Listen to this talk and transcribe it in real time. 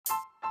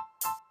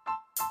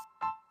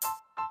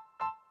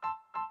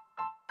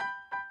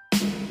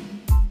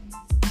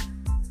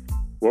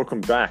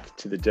Welcome back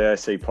to the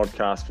DAC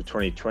podcast for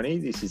 2020.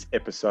 This is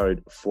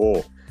episode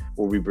 4.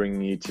 We'll be bringing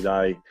you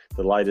today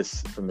the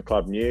latest from the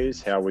club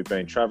news, how we've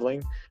been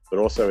travelling, but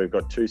also we've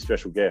got 2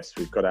 special guests.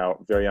 We've got our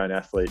very own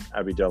athlete,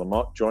 Abby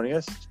Delamotte, joining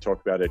us to talk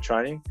about her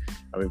training,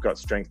 and we've got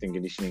strength and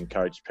conditioning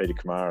coach, Peter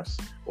Kamaris,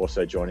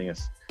 also joining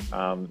us.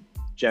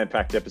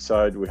 Jam-packed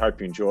episode. We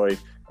hope you enjoy.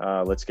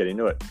 Let's get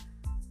into it.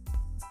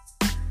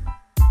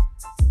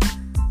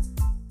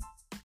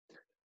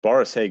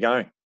 Boris, how you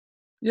going?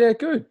 Yeah,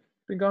 good.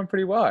 Been going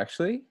pretty well,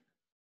 actually.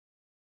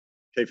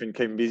 Keeping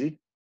busy?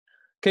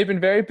 Keeping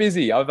very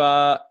busy.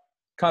 I've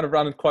kind of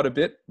run quite a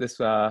bit this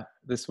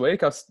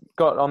week. I've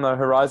got on the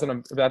horizon.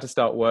 I'm about to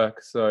start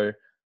work, so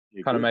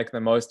kind of making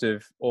the most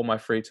of all my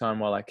free time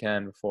while I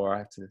can before I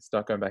have to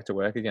start going back to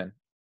work again.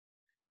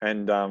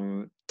 And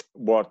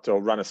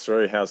run us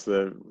through, how's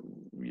a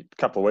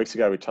couple of weeks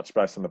ago we touched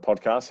base on the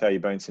podcast. How you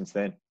been since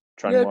then,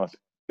 training-wise?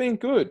 Been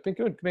good.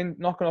 Been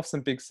knocking off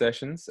some big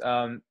sessions.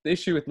 The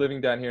issue with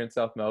living down here in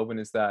South Melbourne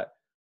is that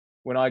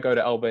when I go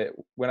to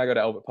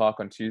Albert Park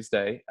on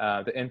Tuesday,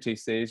 the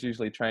MTC is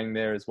usually training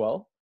there as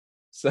well.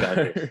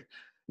 So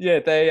yeah,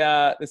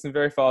 there's some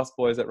very fast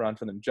boys that run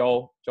for them.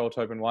 Joel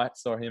Tobin White,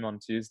 saw him on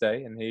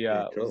Tuesday, and he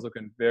was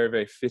looking very,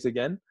 very fit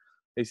again.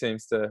 He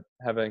seems to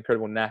have an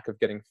incredible knack of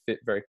getting fit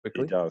very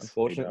quickly. He does,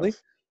 unfortunately.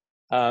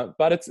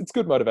 But it's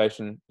good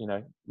motivation,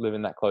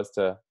 living that close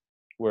to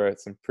where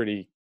it's some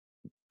pretty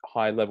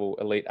high-level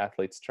elite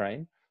athletes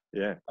train.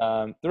 Yeah.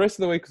 The rest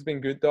of the week has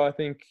been good, though. I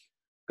think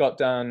got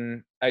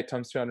done 8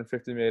 times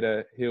 250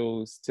 meter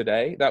hills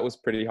today. That was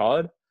pretty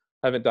hard.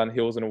 Haven't done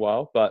hills in a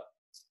while, but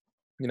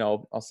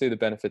I'll see the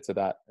benefits of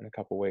that in a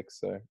couple of weeks.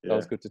 So that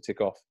was good to tick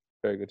off.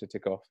 Very good to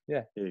tick off.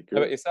 Yeah. Good. How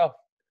about yourself?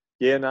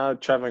 Yeah, no,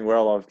 traveling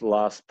well. I've the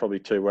last probably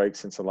 2 weeks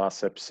since the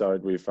last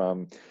episode.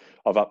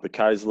 I've upped the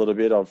Ks a little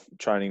bit. I'm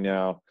training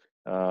now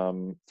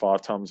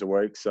 5 times a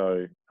week,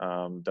 so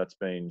that's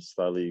been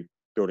slowly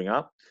building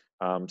up.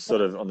 Sort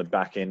of on the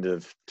back end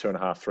of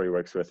 2.5, 3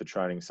 weeks worth of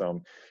training. So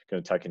I'm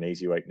going to take an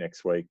easy week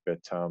next week.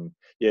 But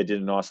did a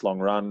nice long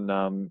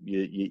run.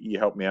 You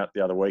helped me out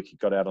the other week. You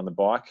got out on the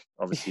bike,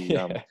 obviously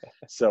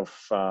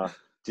self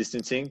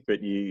distancing,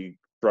 but you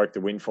broke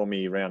the wind for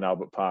me around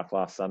Albert Park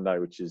last Sunday,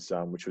 which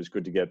was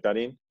good to get that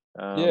in.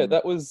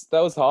 That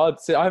was hard.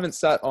 See, I haven't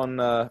sat on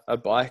a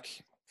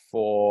bike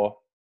for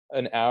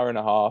an hour and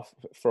a half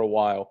for a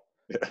while.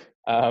 Yeah.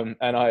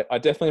 And I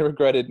definitely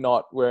regretted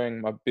not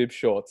wearing my bib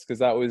shorts because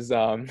that was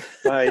Mate,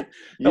 that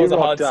was a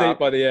hard seat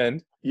by the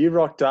end. You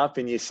rocked up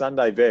in your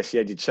Sunday best. You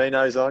had your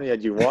chinos on, you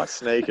had your white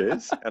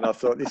sneakers, and I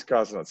thought, this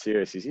guy's not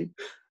serious, is he?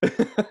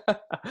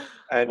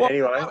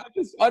 Anyway,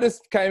 I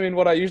just came in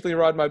what I usually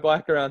ride my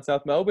bike around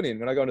South Melbourne in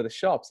when I go into the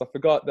shops. I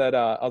forgot that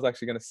I was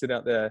actually going to sit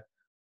out there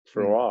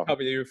for a while,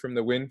 cover you from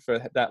the wind for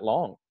that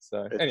long.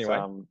 So anyway,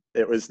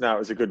 it was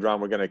a good run.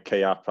 We're going to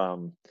key up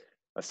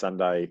a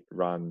Sunday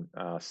run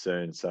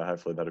soon, so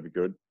hopefully that'll be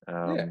good.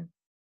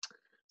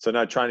 So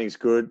no, training's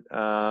good,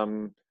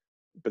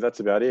 but that's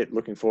about it.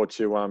 Looking forward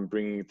to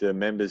bringing the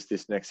members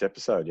this next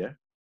episode.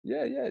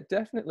 Yeah,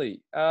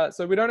 definitely.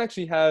 So we don't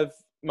actually have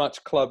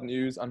much club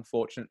news,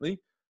 unfortunately,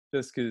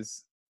 just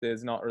because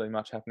there's not really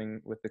much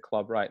happening with the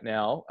club right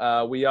now.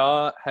 We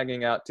are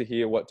hanging out to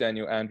hear what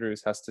Daniel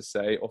Andrews has to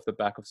say off the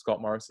back of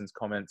Scott Morrison's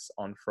comments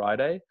on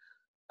Friday.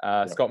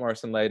 Scott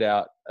Morrison laid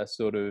out a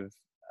sort of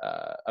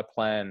a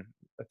plan,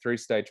 a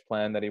 3-stage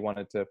plan that he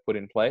wanted to put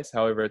in place.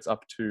 However, it's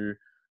up to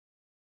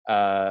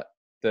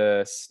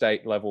the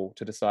state level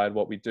to decide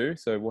what we do.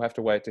 So we'll have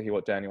to wait to hear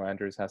what Daniel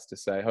Andrews has to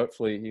say.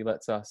 Hopefully he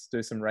lets us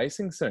do some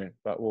racing soon,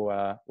 but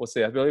we'll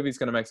see. I believe he's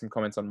going to make some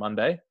comments on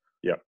Monday.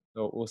 Yeah.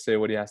 So we'll see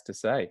what he has to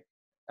say.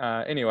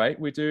 Anyway,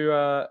 we do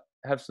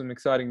have some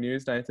exciting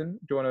news, Nathan.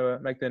 Do you want to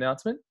make the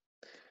announcement?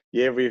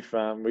 Yeah, we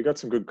got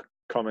some good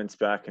comments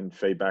back and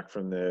feedback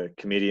from the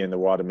committee and the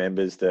wider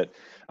members that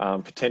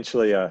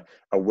potentially a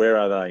Where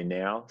Are They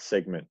Now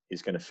segment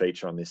is going to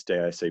feature on this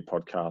DAC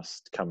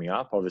podcast coming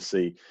up.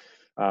 Obviously,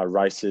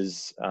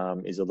 races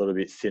is a little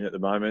bit thin at the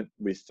moment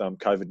with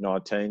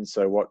COVID-19.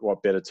 So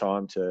what better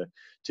time to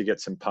get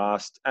some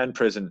past and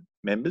present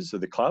members of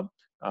the club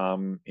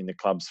in the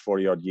club's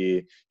 40-odd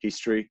year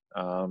history,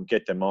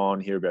 get them on,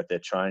 hear about their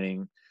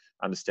training,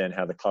 understand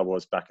how the club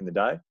was back in the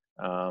day.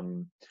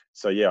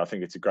 I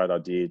think it's a great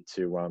idea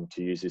to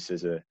use this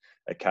as a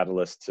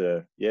catalyst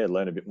to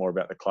learn a bit more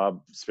about the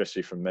club,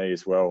 especially from me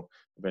as well.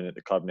 I've been at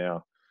the club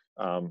now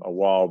a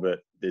while, but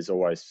there's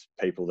always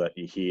people that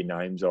you hear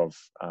names of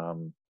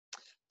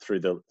through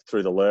the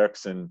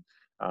lurks, and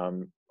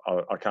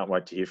I can't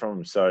wait to hear from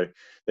them. So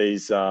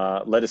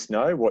let us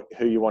know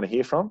who you want to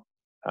hear from,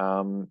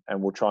 and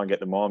we'll try and get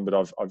them on. But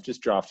I've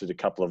just drafted a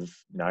couple of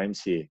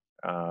names here.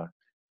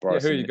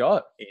 Bryce, who you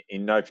got?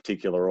 In no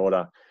particular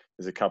order.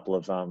 There's a couple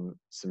of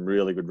some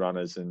really good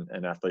runners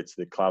and athletes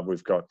of the club.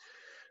 We've got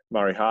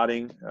Murray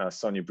Harding,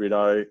 Sonia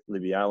Brito,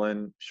 Libby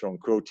Allen, Sean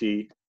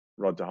Quilty,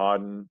 Rod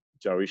DeHarden,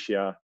 Joe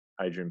Ishia,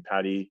 Adrian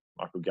Paddy,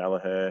 Michael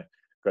Gallagher.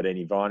 Got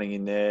Annie Vining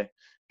in there,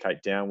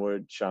 Kate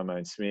Downward,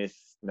 Charmaine Smith,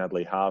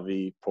 Natalie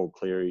Harvey, Paul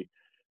Cleary,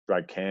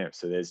 Brad Camp.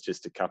 So there's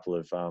just a couple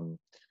of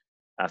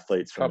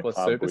athletes from the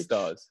club,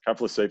 superstars. A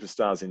couple of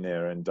superstars in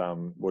there, and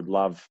would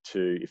love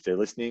to, if they're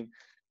listening,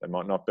 they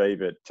might not be,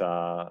 but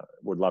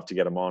would love to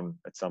get them on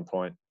at some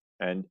point.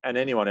 And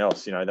anyone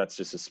else, that's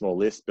just a small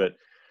list, but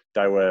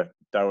that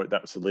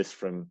was a list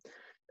from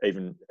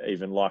even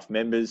life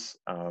members,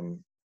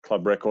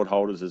 club record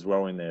holders as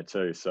well in there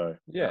too. So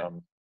yeah,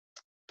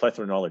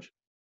 plethora of knowledge.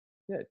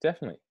 Yeah,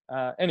 definitely.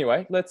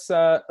 Anyway, let's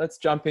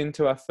jump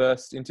into our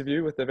first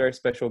interview with a very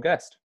special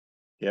guest.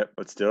 Yep,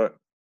 let's do it.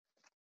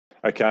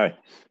 Okay,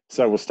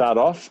 so we'll start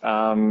off.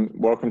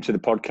 Welcome to the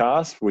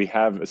podcast. We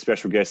have a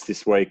special guest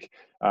this week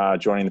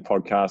joining the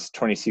podcast,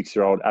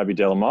 26-year-old Abby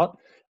Delamotte.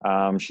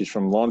 She's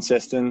from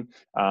Launceston,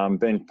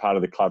 been part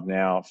of the club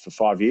now for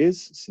 5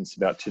 years, since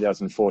about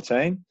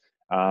 2014.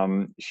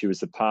 She was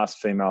the past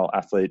Female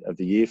Athlete of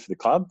the Year for the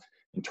club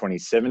in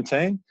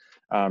 2017.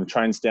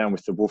 Trains down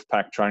with the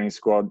Wolfpack training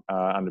squad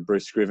under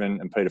Bruce Scriven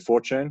and Peter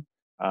Fortune.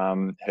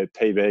 Her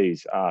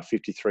PBs are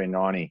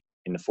 53.90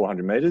 in the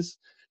 400 metres,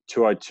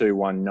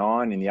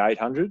 202.19 in the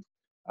 800.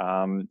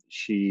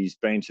 She's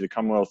been to the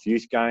Commonwealth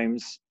Youth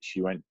Games.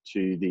 She went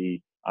to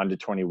the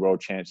Under-20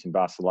 World Champs in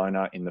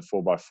Barcelona in the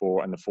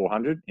 4x4 and the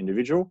 400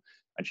 individual.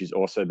 And she's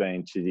also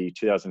been to the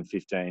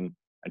 2015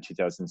 and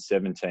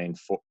 2017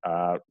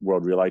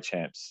 World Relay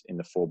Champs in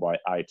the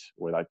 4x8,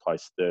 where they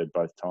placed third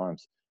both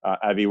times.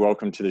 Abby,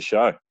 welcome to the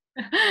show.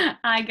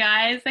 Hi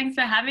guys, thanks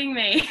for having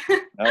me. No,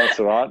 that's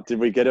all right. Did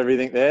we get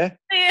everything there?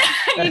 Yeah,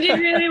 you did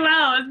really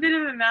well. It was a bit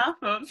of a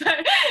mouthful. So,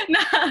 no,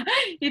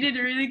 you did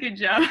a really good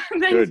job.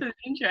 Thanks for the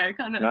intro.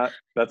 No,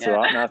 that's all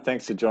right. No,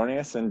 thanks for joining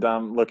us. And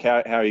look,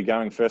 how are you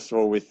going, first of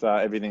all, with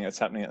everything that's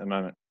happening at the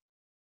moment?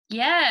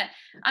 Yeah,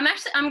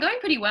 I'm going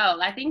pretty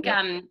well. I think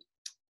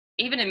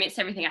even amidst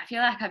everything, I feel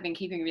like I've been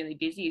keeping really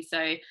busy.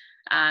 So,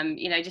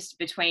 just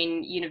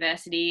between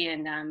university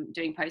and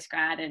doing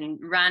postgrad and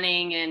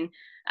running, and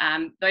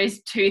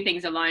those two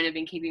things alone have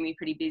been keeping me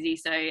pretty busy.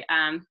 So,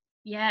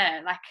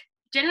 like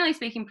generally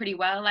speaking, pretty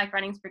well. Like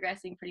running's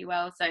progressing pretty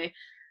well. So,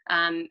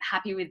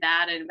 happy with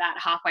that, and about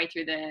halfway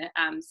through the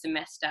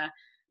semester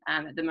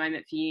at the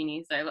moment for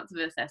uni. So lots of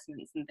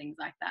assessments and things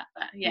like that.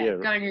 But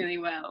going really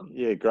well.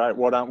 Yeah, great.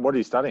 What are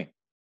you studying?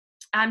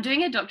 I'm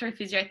doing a Doctor of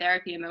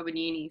Physiotherapy at Melbourne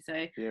Uni.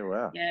 So yeah,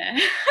 wow. Yeah.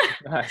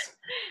 Nice.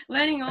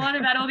 Learning a lot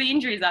about all the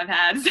injuries I've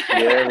had. So.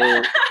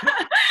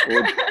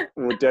 Yeah,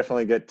 we'll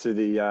definitely get to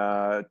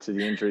the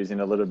injuries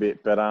in a little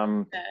bit. But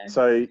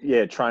so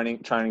yeah,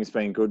 training's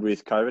been good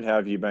with COVID. How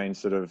have you been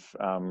sort of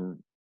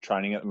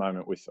training at the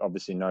moment with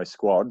obviously no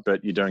squad,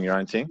 but you're doing your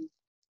own thing?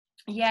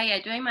 Yeah,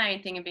 doing my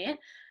own thing a bit.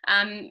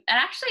 And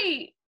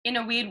actually, in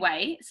a weird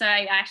way, so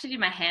I actually did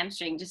my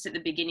hamstring just at the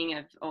beginning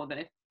of all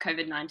the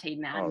COVID-19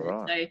 madness. Oh,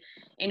 right. So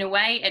in a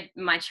way,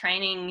 my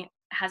training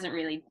hasn't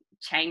really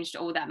changed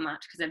all that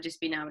much because I've just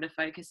been able to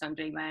focus on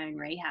doing my own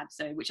rehab.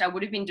 So, which I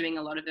would have been doing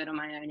a lot of it on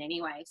my own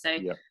anyway. So,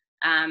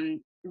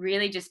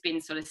 really just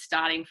been sort of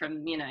starting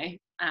from,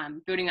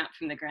 building up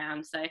from the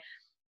ground. So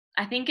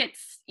I think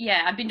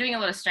I've been doing a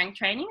lot of strength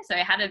training. So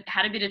I had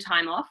a bit of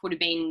time off, would have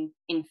been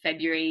in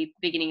February,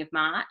 beginning of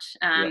March,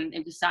 and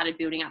just started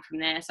building up from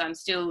there. So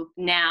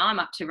I'm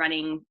up to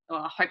running,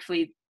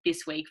 hopefully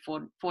this week,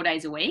 4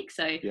 days a week.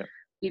 So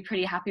be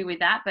pretty happy with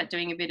that, but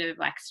doing a bit of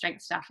like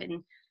strength stuff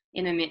in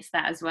amidst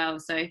that as well.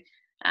 So,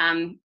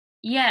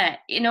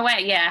 in a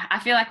way, I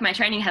feel like my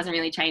training hasn't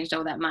really changed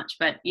all that much,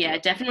 but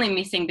definitely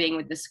missing being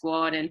with the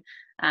squad and,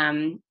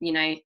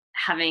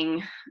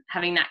 having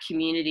that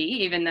community,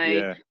 even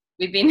though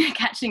we've been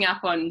catching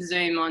up on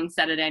Zoom on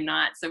Saturday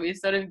night. So we've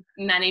sort of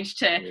managed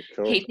to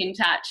keep in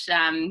touch,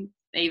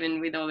 even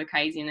with all the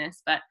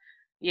craziness, but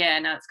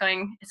it's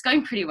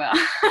going pretty well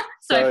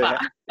so far.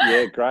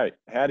 Yeah, great.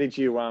 How did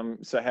you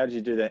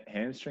do that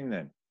hamstring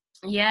then?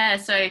 Yeah,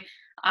 so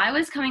I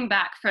was coming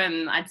back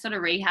I'd sort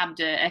of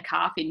rehabbed a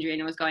calf injury and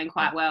it was going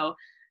quite well,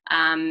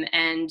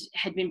 and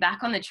had been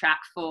back on the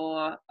track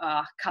for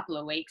a couple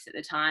of weeks at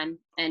the time.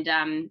 And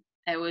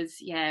it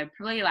was,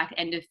 probably like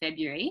end of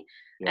February.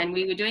 Yeah. And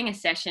we were doing a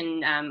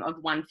session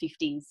of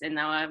 150s and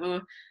we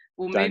were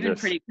moving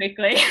pretty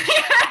quickly.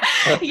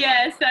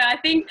 Yeah, so I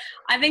think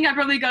I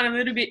probably got a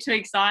little bit too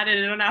excited,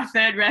 and on our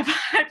third rep,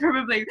 I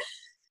probably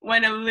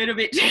went a little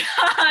bit too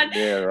hard,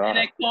 and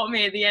it caught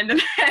me at the end of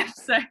the rep. It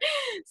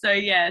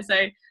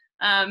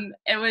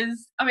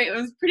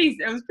was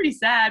pretty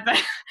sad, but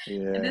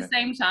at the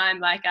same time,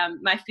 like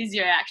my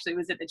physio actually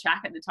was at the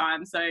track at the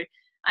time, so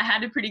I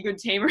had a pretty good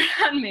team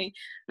around me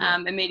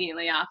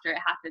immediately after it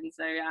happened.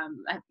 So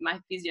my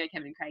physio,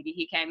 Kevin Craigie,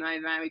 he came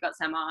over and we got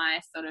some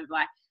ice, sort of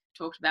like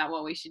talked about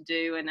what we should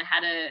do, and I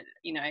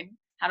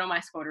had all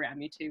my squad around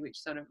me too, which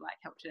sort of like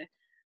helped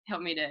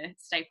me to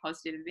stay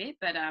positive a bit.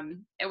 But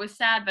it was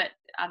sad, but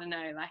I don't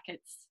know, like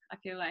I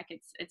feel like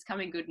it's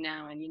coming good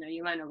now, and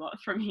you learn a lot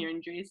from your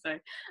injuries. So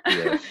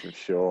yeah, for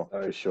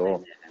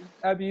sure.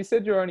 Abby, you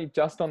said you're only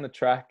just on the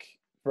track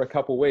for a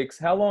couple of weeks.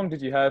 How long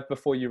did you have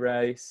before you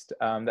raced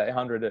that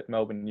 100 at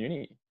Melbourne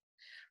Uni?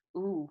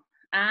 Oh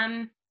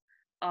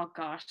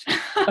gosh.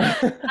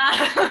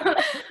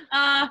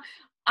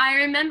 I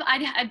remember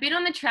I'd been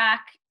on the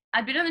track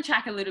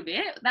a little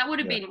bit. That would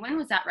have been, when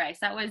was that race?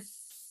 That was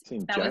It's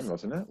in Jan,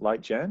 wasn't it?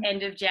 Late Jan?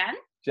 End of Jan.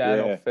 Jan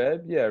or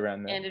Feb, yeah,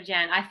 around there. End of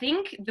Jan. I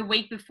think the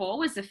week before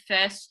was the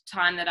first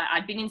time that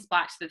I'd been in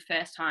Spikes for the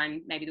first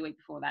time, maybe the week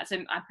before that. So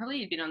I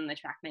probably had been on the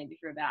track maybe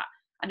for about,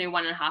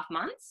 1.5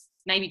 months,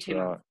 maybe 2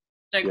 months.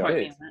 Don't quote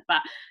me on it,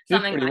 but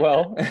something pretty like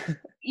well. that.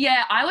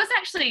 Yeah, I was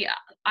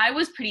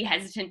pretty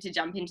hesitant to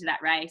jump into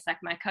that race. Like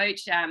my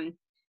coach,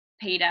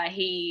 Peter,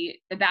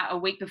 about a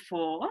week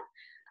before,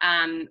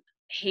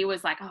 he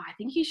was like, "Oh, I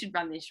think you should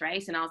run this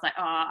race." And I was like,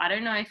 "Oh, I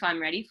don't know if I'm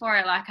ready for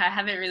it. Like, I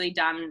haven't really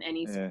done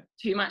any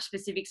too much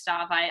specific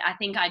stuff. I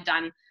think I'd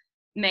done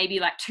maybe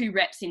like 2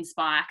 reps in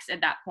Spikes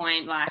at that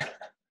point. Like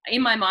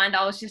in my mind,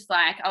 I was just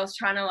like, I was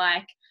trying to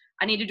like,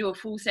 I need to do a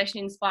full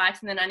session in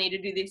Spikes and then I need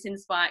to do this in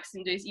Spikes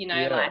and do,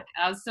 like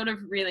I was sort of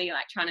really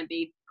like trying to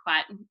be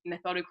quite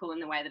methodical in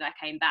the way that I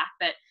came back.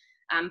 But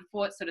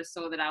Fort sort of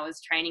saw that I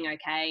was training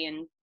okay.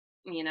 And,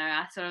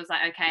 I sort of was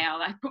like, okay, I'll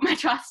like put my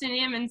trust in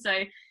him. And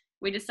so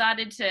we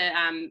decided to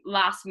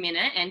last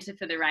minute enter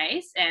for the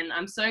race, and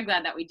I'm so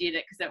glad that we did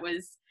it because it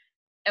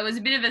was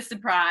a bit of a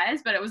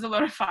surprise, but it was a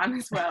lot of fun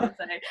as well.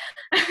 So,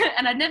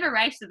 and I'd never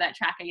raced at that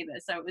track either,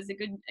 so it was a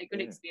good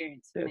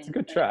experience for me. It's a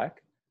good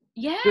track.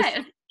 Yeah,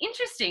 it's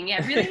interesting.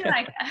 Yeah, really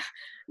like.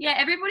 Yeah,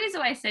 everybody's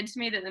always said to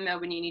me that the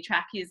Melbourne Uni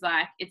track is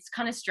like, it's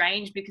kind of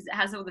strange because it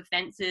has all the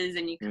fences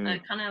and you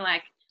kind of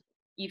like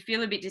you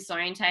feel a bit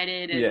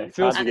disorientated. And it's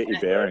hard to get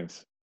your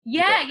bearings.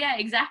 Yeah,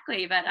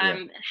 exactly. But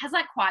it has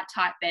like quite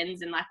tight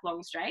bends and like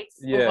long straights.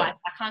 Yeah. Like,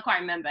 I can't quite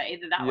remember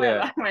either that way or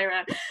that way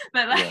around.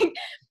 But like, so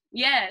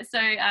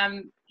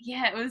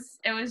it was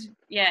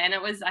and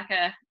it was like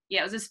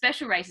it was a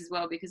special race as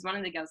well because one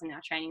of the girls in our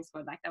training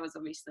squad, like that was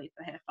obviously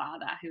for her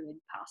father who had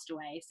passed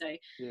away. So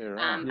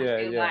I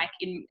feel like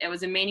it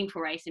was a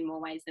meaningful race in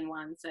more ways than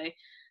one. So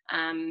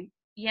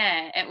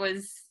it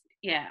was.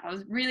 Yeah, I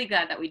was really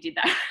glad that we did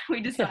that.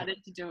 We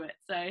decided to do it.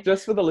 So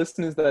just for the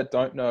listeners that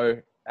don't know,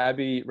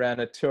 Abby ran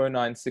a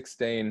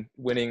 209.16,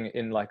 winning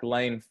in like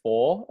lane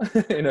 4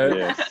 in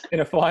a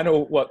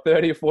final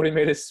 30 or 40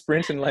 meter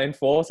sprint in lane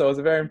 4. So it was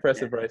a very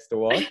impressive race to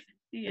watch.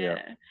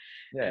 It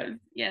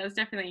was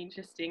definitely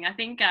interesting. I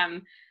think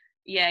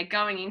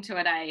going into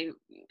it, I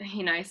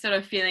sort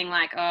of feeling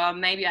like, oh,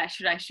 maybe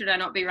should I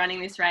not be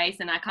running this race?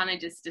 And I kind of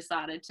just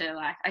decided to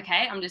like,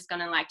 okay, I'm just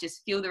gonna like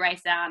just feel the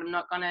race out. I'm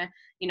not gonna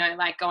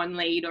like go and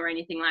lead or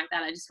anything like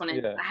that. I just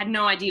wanted, I had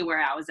no idea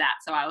where I was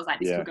at. So I was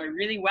like, this could go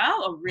really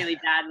well or really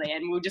badly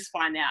and we'll just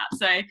find out.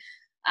 So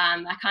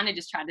I kind of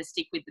just tried to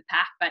stick with the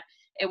pack, but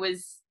it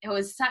was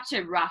such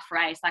a rough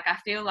race. Like, I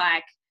feel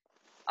like,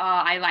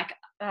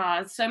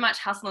 so much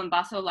hustle and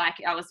bustle.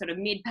 Like, I was sort of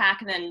mid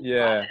pack and then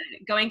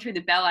going through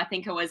the bell, I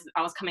think I was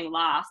coming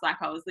last.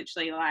 Like, I was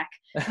literally like,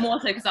 more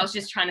so because I was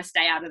just trying to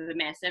stay out of the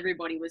mess.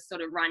 Everybody was sort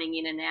of running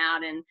in and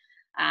out and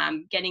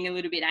getting a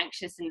little bit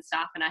anxious and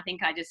stuff. And I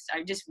think I just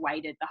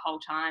waited the whole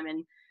time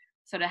and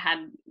sort of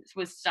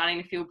was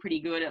starting to feel pretty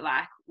good at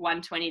like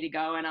 1:20 to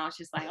go. And I was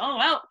just like, oh,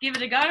 well, give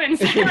it a go. And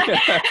so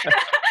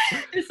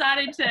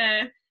decided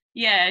to,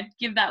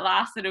 give that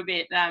last little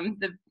bit,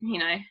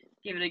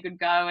 give it a good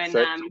go. And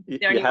the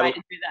only way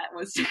to do that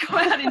was to go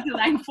out into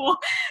lane 4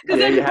 because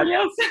everybody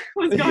else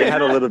was going. You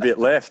had a little bit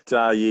left.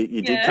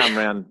 You did come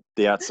around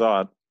the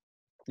outside.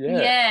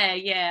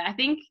 Yeah. I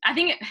think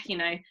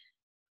I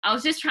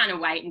was just trying to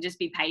wait and just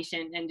be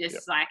patient and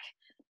just like,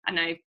 I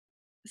know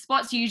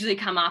spots usually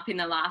come up in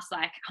the last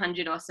like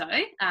 100 or so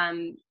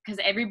because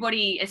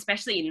everybody,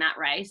 especially in that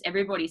race,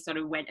 everybody sort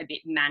of went a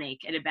bit manic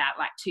at about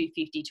like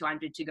 250,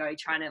 200 to go,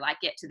 trying to like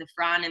get to the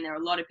front. And there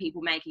are a lot of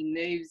people making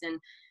moves, and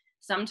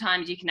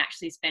sometimes you can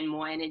actually spend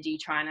more energy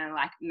trying to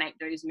like make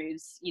those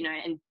moves,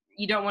 and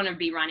you don't want to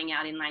be running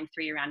out in lane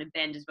 3 around a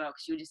bend as well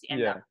because you'll just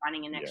end up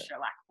running an extra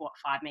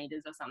 5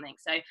 meters or something.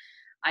 So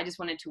I just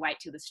wanted to wait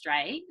till the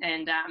straight,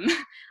 and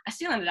I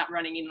still ended up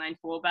running in lane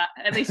 4, but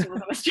at least it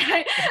was on the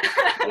straight.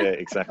 Yeah,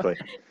 exactly.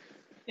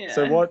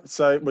 So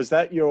was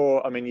that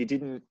your, I mean, you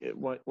didn't,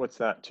 what's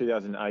that,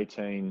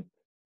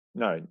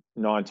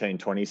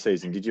 19-20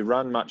 season? Did you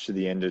run much at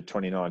the end of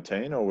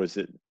 2019 or was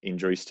it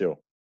injury still?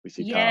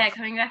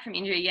 Coming back from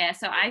injury,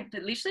 So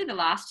literally the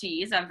last 2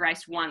 years I've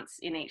raced once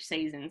in each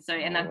season. So,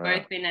 and they've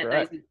both been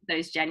at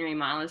those January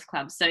Milers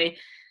clubs. So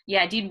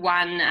I did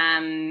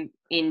one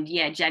in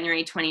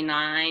January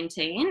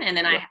 2019, and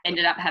then I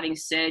ended up having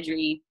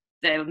surgery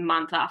the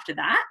month after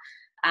that.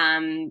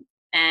 And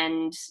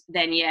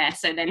then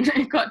so then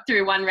got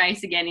through one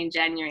race again in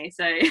January.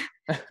 So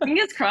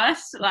fingers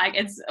crossed, like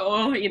it's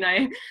all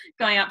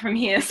going up from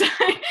here. So.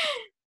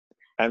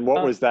 And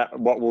what was that?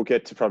 What we'll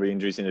get to probably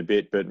injuries in a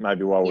bit, but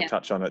maybe while we'll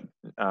touch on it,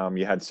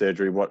 you had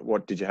surgery.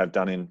 What did you have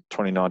done in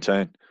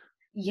 2019?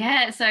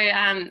 So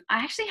I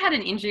actually had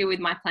an injury with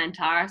my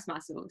plantaris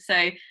muscle.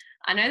 So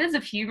I know there's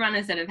a few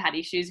runners that have had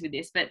issues with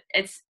this, but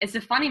it's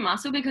a funny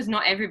muscle because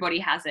not everybody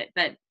has it,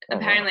 but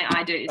apparently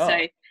I do.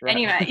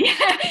 Anyway,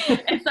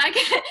 it's like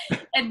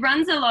it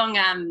runs along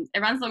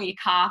your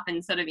calf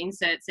and sort of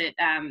inserts it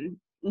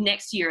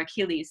next to your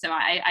Achilles. So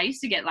I used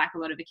to get like a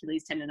lot of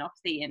Achilles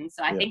tendinopathy, and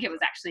so I think it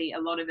was actually a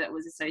lot of it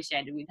was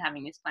associated with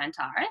having this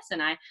plantaris,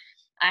 and I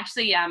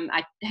actually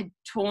I had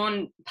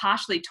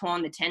partially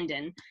torn the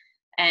tendon.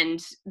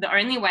 And the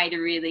only way to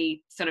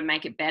really sort of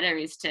make it better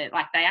is to,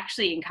 like, they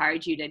actually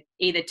encourage you to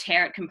either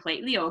tear it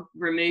completely or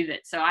remove it.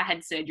 So I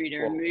had surgery to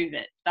remove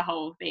it, the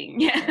whole thing.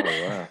 Yeah.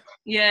 Oh, wow.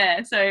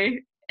 Yeah. So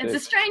it's a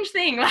strange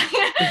thing. Like,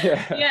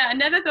 yeah, I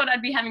never thought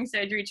I'd be having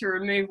surgery to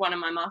remove one of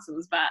my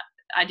muscles, but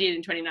I did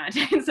in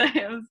 2019. So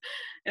it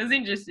was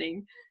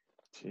interesting.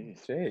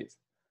 Jeez.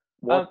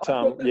 What?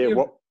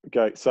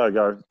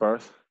 Go,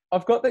 Boris.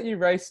 I've got that you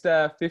raced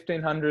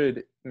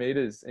 1,500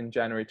 meters in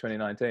January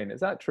 2019. Is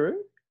that true?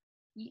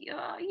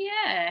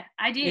 Yeah,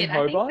 I did. In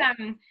Hobart? I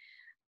think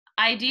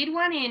I did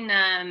one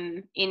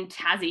in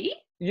Tassie.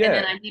 Yeah. And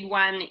then I did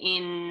one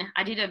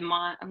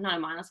not a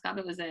Miler Cup,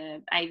 it was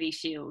a AV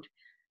Shield.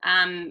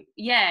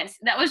 Yes,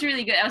 that was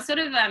really good. I was sort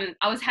of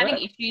I was having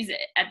issues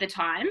at the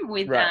time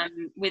with that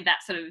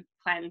sort of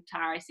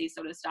plantar AC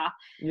sort of stuff.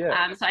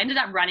 Yeah. So I ended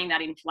up running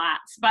that in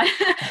flats, but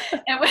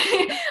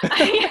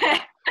yeah.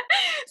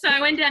 So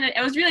I went down.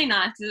 It was really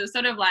nice because it was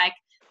sort of like,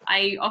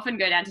 I often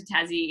go down to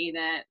Tassie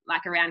either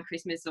like around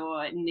Christmas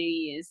or New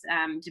Year's,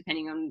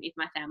 depending on if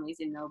my family's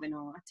in Melbourne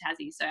or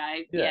Tassie. So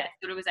I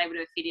sort of was able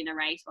to fit in a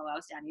race while I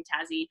was down in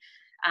Tassie,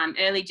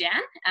 early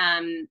Jan.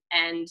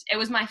 And it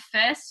was my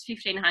first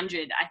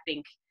 1,500, I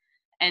think.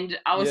 And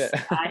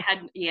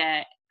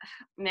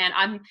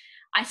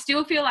I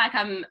still feel like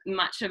I'm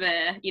much of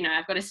a,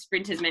 I've got a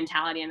sprinter's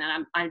mentality, and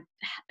that I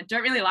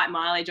don't really like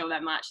mileage all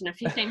that much. And a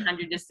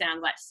 1,500 just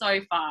sounds like so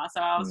far.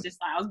 So I was just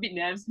like, I was a bit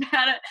nervous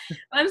about it.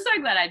 But I'm so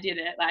glad I did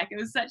it. Like, it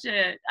was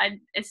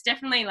it's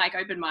definitely like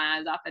opened my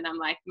eyes up, and I'm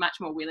like much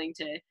more willing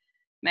to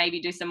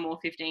maybe do some more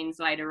 15s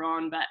later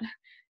on, but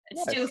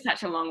it's still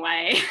such a long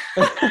way.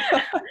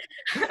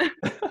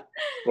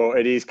 Well,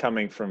 it is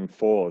coming from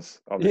 4s.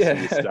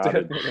 Obviously,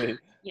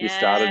 you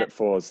started at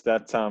 4s.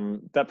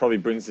 That probably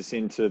brings us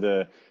into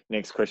the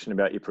next question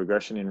about your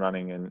progression in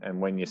running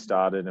and when you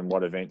started and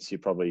what events you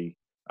probably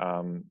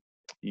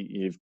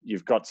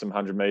you've got some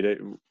 100-meter.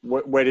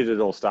 Where did it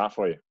all start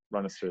for you?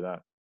 Run us through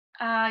that.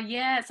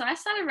 So I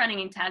started running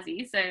in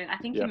Tassie. So I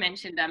think you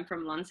mentioned I'm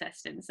from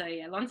Launceston. So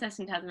yeah,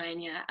 Launceston,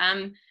 Tasmania.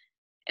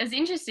 It was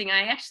interesting.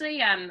 I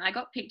actually I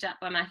got picked up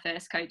by my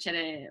first coach at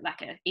a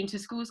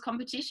inter-schools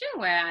competition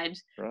where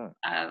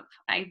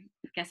I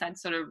guess I'd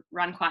sort of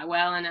run quite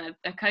well, and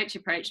a coach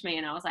approached me,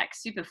 and I was like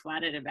super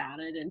flattered about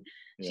it, and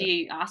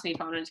she asked me if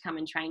I wanted to come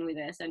and train with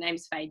her. So her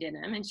name's Faye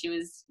Denham, and she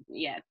was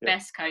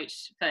best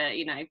coach for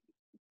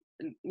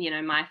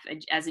my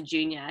as a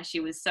junior. She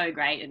was so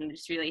great and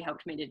just really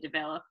helped me to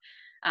develop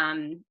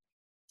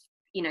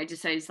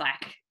just those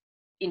like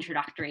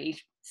introductory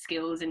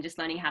skills and just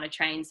learning how to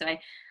train. So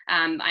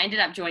I ended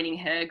up joining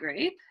her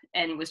group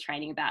and was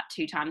training about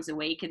 2 times a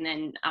week. And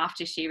then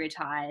after she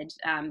retired,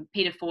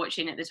 Peter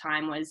Fortune at the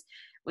time was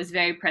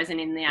very present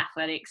in the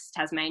Athletics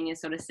Tasmania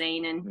sort of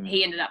scene, and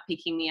he ended up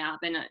picking me up,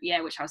 and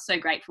which I was so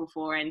grateful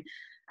for. And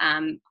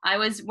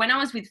when I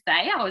was with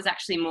Faye, I was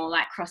actually more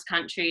like cross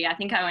country. I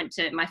think I went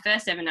to my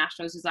first ever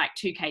nationals was like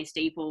 2K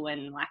steeple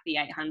and like the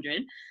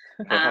 800.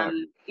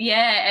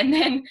 And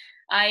then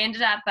I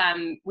ended up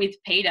with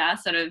Peter,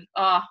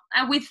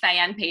 with Faye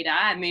and Peter,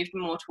 I moved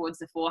more towards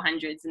the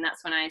 400s, and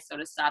that's when I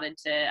sort of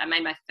I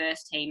made my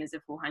first team as a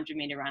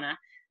 400-meter runner,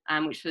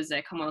 which was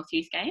a Commonwealth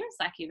Youth Games,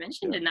 like you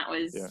mentioned, and that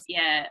was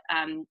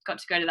got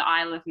to go to the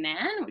Isle of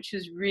Man, which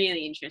was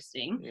really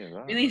interesting.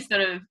 Really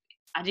sort of,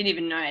 I didn't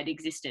even know it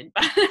existed,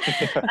 but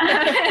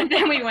and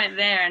then we went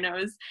there, and it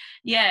was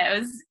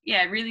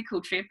a really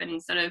cool trip,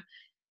 and sort of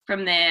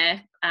from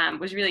there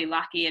was really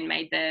lucky and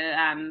made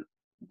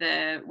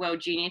the World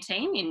Junior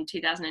team in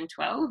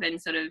 2012,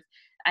 and sort of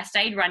I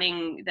stayed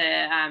running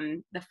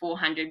the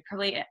 400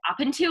 probably up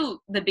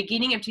until the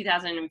beginning of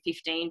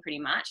 2015 pretty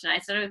much. And I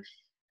sort of,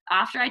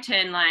 after I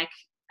turned like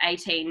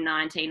 18,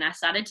 19, I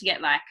started to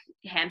get like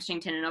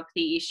hamstring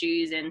tendinopathy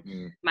issues, and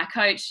my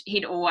coach,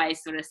 he'd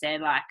always sort of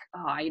said like,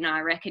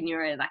 I reckon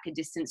you're like a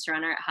distance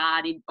runner at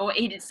heart.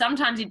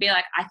 Sometimes he'd be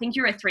like, I think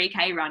you're a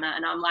 3K runner,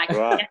 and I'm like,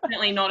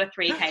 definitely not a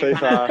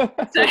 3K runner.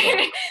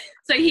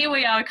 So here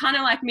we are, kind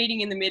of like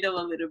meeting in the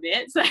middle a little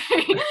bit. So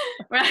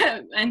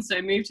and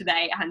so moved to the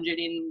 800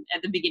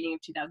 at the beginning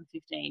of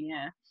 2015.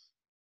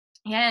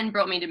 And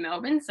brought me to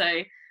Melbourne.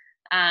 So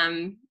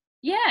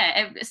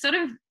it sort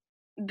of,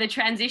 the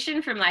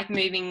transition from like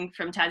moving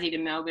from Tassie to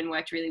Melbourne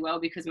worked really well,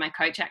 because my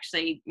coach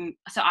actually,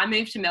 so I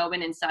moved to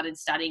Melbourne and started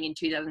studying in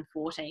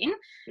 2014,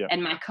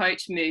 and my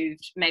coach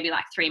moved maybe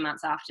like 3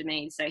 months after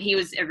me. So he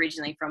was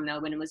originally from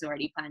Melbourne and was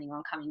already planning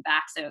on coming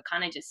back. So it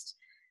kind of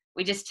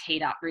we just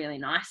teed up really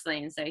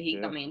nicely. And so he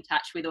got me in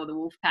touch with all the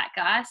Wolfpack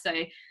guys. So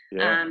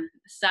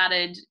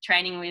started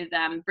training with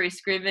Bruce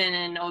Scriven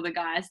and all the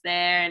guys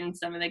there and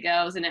some of the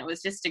girls. And it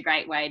was just a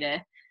great way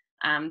to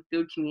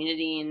build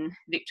community in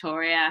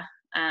Victoria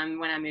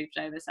when I moved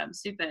over. So I'm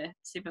super,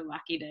 super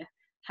lucky to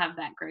have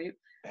that group.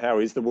 How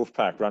is the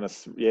Wolfpack? Run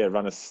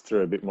us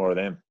through a bit more of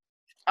them.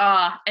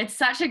 Oh, it's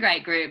such a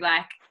great group.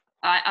 Like,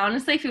 I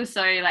honestly feel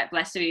so like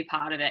blessed to be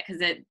part of it, because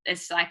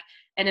it's like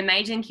an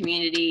amazing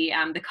community.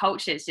 The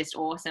culture is just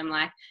awesome.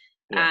 Like,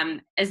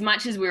 as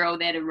much as we're all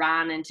there to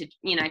run and to,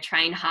 you know,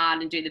 train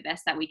hard and do the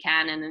best that we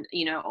can. And,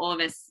 you know,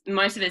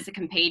 most of us are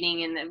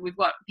competing, and we've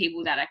got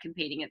people that are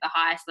competing at the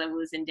highest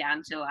levels and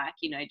down to like,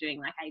 you know, doing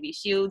like AV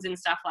Shields and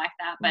stuff like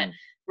that. But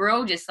we're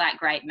all just like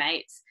great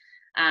mates.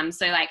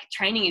 So like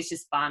training is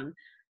just fun.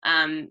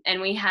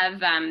 And we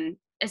have,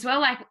 as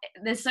well, like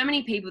there's so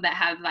many people that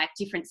have like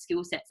different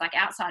skill sets, like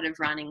outside of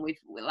running.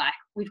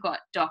 We've got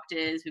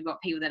doctors, we've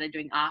got people that are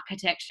doing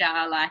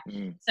architecture, like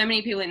so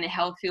many people in the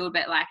health field,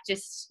 but like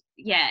just,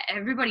 yeah,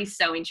 everybody's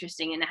so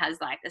interesting, and it has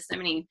like, there's so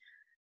many,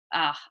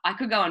 I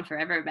could go on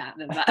forever about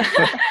them, but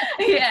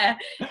yeah,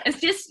 it's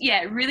just,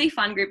 yeah, really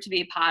fun group to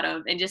be a part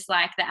of. And just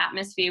like the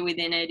atmosphere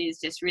within it is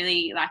just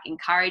really like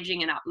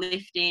encouraging and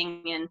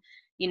uplifting. And,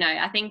 you know,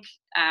 I think,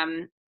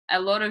 a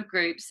lot of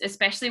groups,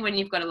 especially when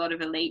you've got a lot of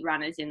elite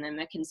runners in them,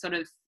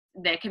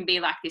 there can be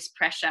like this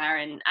pressure,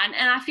 and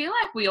I feel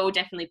like we all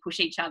definitely push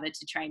each other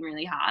to train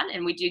really hard,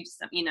 and we do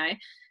some, you know,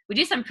 we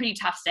do some pretty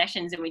tough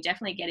sessions, and we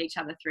definitely get each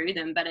other through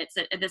them. But it's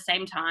at the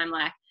same time,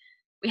 like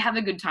we have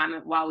a good time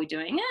while we're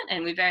doing it,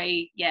 and we're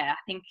very, I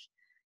think,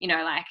 you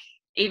know, like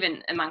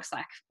even amongst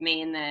like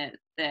me and the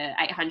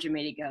 800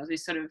 meter girls, we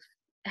sort of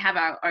have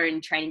our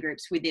own training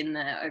groups within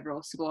the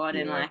overall squad,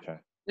 and like. Okay.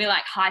 We're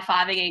like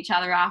high-fiving each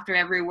other after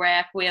every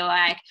rep. We're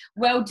like,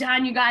 well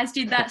done, you guys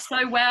did that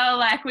so well.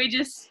 Like we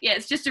just,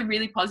 it's just a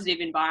really positive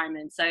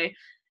environment. So,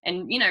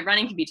 and you know,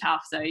 running can be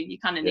tough, so you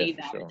kind of need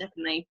that. Sure. It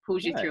definitely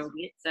pulls you through a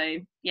bit. So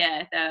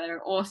yeah, they're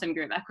an awesome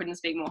group. I couldn't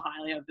speak more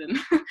highly of them.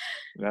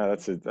 No,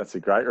 that's a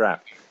great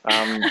wrap.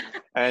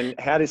 And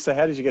how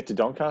did you get to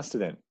Doncaster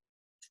then?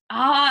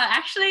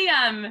 Actually,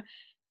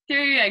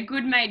 through a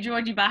good mate,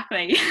 Georgie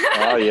Buckley.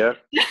 Oh, yeah.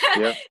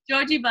 Yeah.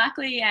 Georgie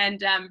Buckley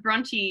and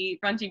Bronte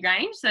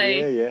Grange. So,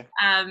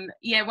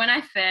 when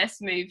I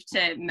first moved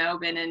to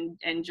Melbourne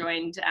and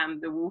joined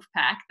the Wolf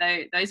Pack,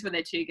 those were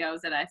the two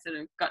girls that I sort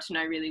of got to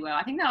know really well.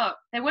 I think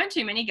there weren't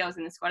too many girls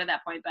in the squad at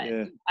that point, but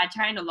I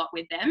trained a lot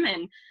with them.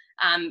 And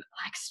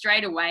like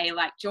straight away,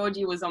 like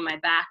Georgie was on my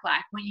back,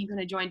 like, when are you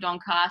going to join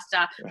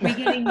Doncaster? We're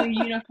getting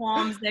new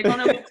uniforms. They're going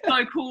to look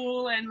so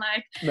cool. And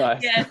like,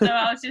 nice. Yeah, so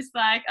I was just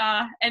like,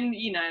 and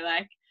you know,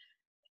 like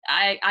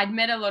I'd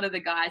met a lot of the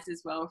guys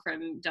as well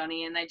from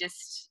Donny, and they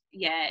just,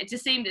 it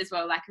just seemed as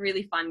well like a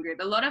really fun group.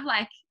 A lot of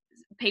like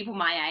people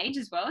my age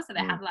as well. So they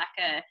have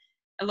like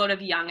a lot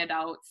of young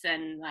adults,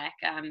 and like,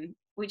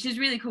 which is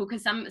really cool,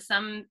 because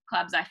some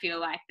clubs I feel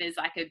like there's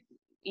like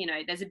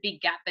there's a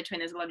big gap between,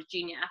 there's a lot of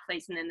junior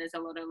athletes and then there's a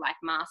lot of like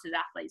masters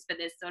athletes, but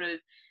there's sort of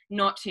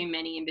not too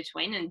many in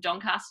between. And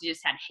Doncaster just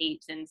had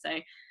heaps. And so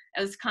it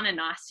was kind of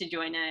nice to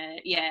join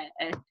a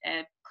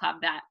club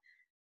that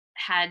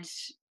had,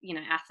 you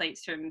know,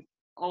 athletes from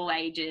all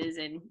ages,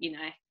 and, you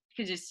know,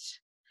 could just,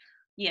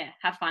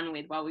 have fun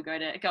with while we go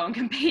and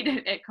compete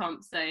at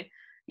comp. So,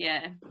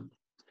 yeah.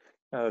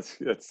 That's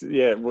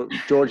well,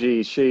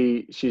 Georgie,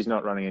 she's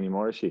not running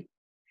anymore, is she?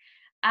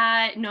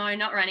 No,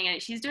 not running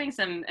it. She's doing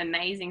some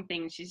amazing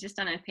things. She's just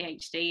done a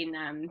PhD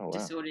in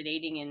disordered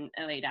eating in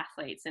elite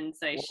athletes. And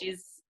so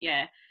she's,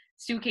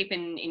 still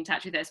keeping in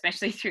touch with her,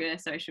 especially through her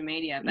social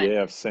media. But,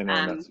 I've seen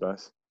her in that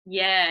space.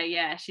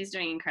 Yeah, she's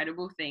doing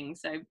incredible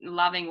things. So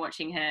loving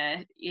watching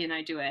her, you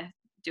know, do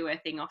her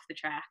thing off the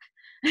track.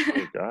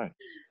 Great.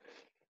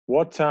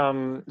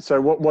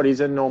 What is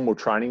a normal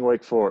training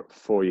week for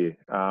you?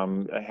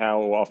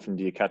 How often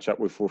do you catch up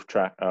with Wolf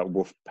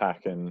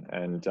Pack,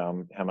 and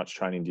how much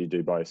training do you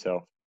do by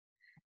yourself?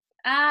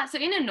 So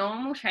in a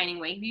normal training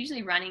week, we're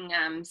usually running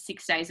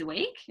 6 days a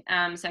week.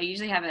 So I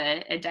usually have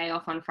a day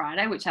off on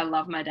Friday, which I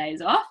love my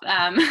days off.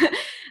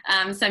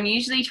 So I'm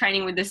usually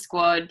training with the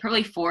squad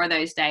probably 4 of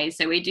those days.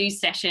 So we do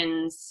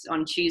sessions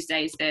on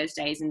Tuesdays,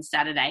 Thursdays and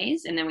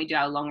Saturdays, and then we do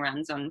our long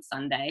runs on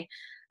Sunday.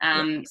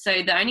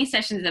 So the only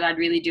sessions that I'd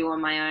really do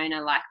on my own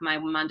are like my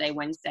Monday,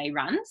 Wednesday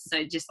runs.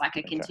 So just like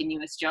a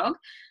continuous jog.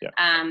 Yep.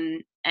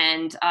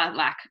 And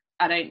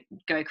I don't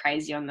go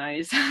crazy on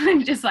those.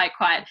 Just like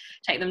quite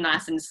take them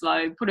nice and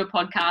slow, put a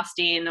podcast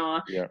in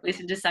or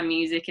listen to some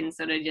music and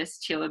sort of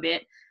just chill a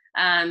bit.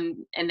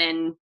 And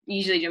then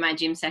usually do my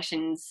gym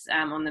sessions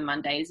on the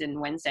Mondays and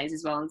Wednesdays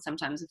as well, and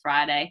sometimes a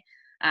Friday.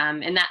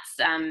 And that's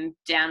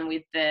down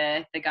with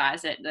the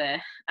guys at the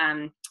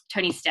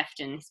Tony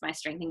Stefton is my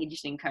strength and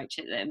conditioning coach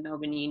at the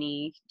Melbourne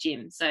Uni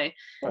gym. So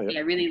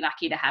really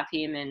lucky to have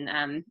him,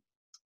 and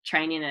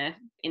train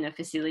in a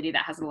facility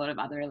that has a lot of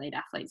other elite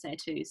athletes there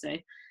too. So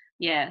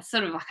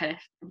sort of like a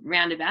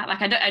roundabout.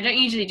 Like I don't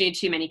usually do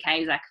too many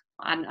Ks. Like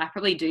I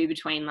probably do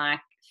between like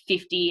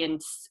 50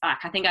 and like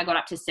I think I got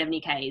up to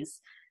 70 Ks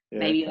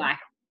maybe like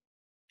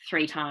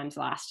 3 times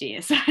last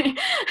year. So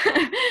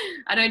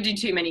I don't do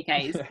too many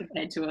Ks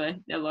compared to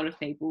a lot of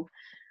people.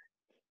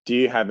 Do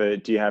you have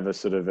a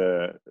sort of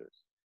a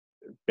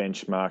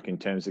benchmark in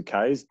terms of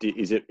Ks?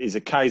 Is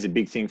a Ks a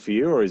big thing for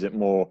you, or is it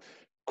more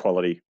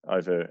quality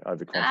over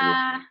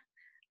quantity?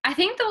 I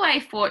think the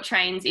way Fort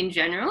trains in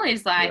general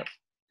is like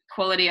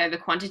quality over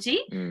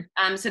quantity.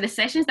 So the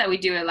sessions that we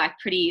do are like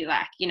pretty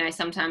like, you know,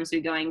 sometimes we're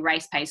going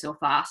race pace or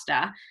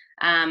faster.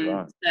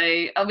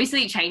 So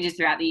obviously it changes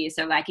throughout the year.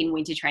 So like in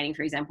winter training,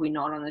 for example, we're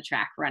not on the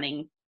track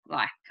running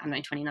like, I don't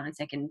know,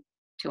 29-second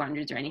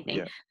 200s or anything.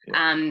 Yeah,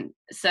 yeah.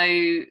 So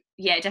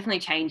yeah, it definitely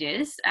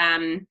changes.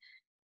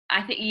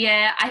 I think,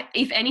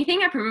 if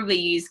anything, I probably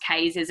use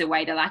Ks as a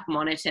way to like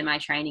monitor my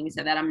training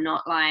so that I'm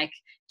not like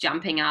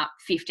jumping up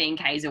 15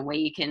 Ks a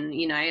week and,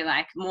 you know,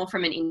 like more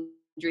from an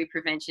injury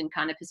prevention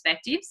kind of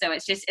perspective. So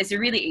it's a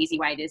really easy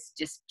way to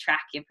just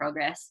track your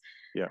progress.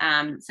 Yeah.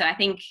 So I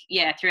think,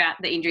 throughout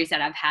the injuries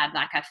that I've had,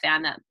 like I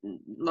found that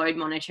load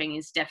monitoring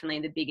is definitely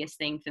the biggest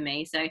thing for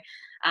me. So,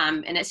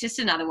 and it's just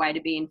another way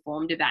to be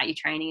informed about your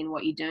training and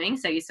what you're doing.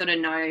 So you sort of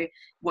know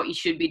what you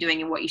should be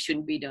doing and what you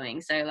shouldn't be doing.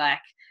 So like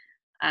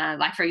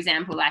for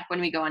example, like when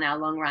we go on our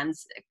long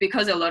runs,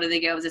 because a lot of the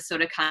girls are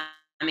sort of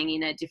coming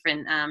in at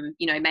different,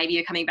 you know, maybe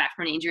you're coming back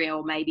from an injury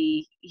or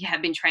maybe you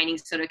have been training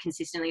sort of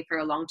consistently for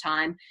a long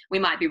time. We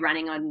might be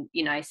running on,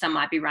 you know, some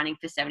might be running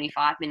for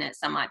 75 minutes,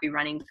 some might be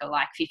running for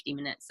like 50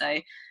 minutes. So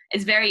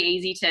it's very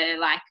easy to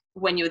like,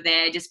 when you're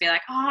there, just be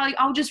like, oh,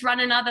 I'll just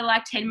run another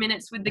like 10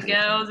 minutes with the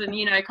girls and,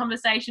 you know,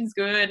 conversation's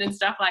good and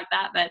stuff like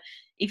that. But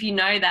if you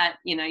know that,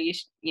 you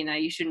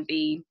shouldn't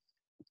be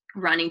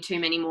running too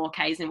many more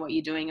Ks than what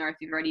you're doing, or if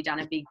you've already done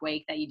a big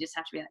week, that you just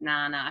have to be like,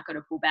 nah, I've got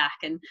to pull back.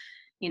 And,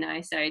 you know,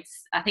 so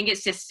I think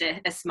it's just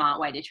a smart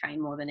way to train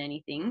more than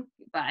anything,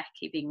 by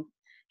keeping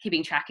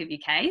track of your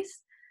Ks.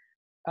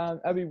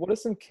 Abby, what are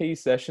some key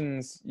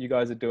sessions you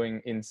guys are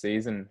doing in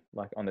season,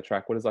 like on the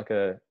track? What is like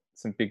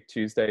some big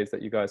Tuesdays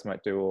that you guys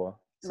might do, or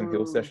some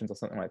hill sessions or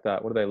something like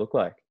that? What do they look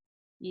like?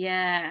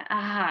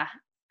 Yeah.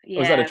 Yeah.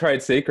 Or is that a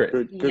trade secret?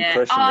 Good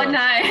question. Oh, no.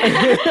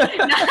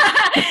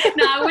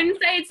 No, I wouldn't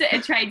say it's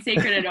a trade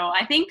secret at all.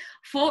 I think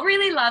Fort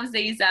really loves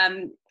these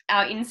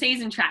our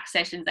in-season track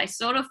sessions. They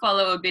sort of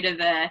follow a bit of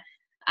a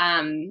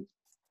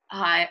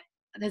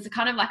there's a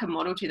kind of like a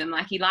model to them.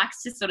 Like he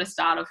likes to sort of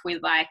start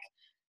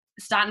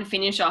and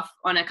finish off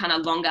on a kind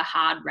of longer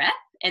hard rep,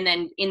 and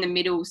then in the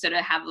middle sort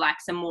of have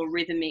like some more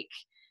rhythmic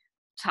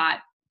type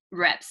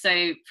reps.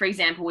 So for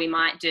example, we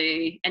might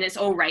do, and it's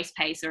all race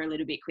pace or a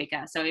little bit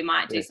quicker, so we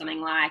might do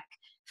something like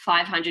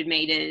 500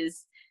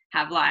 meters,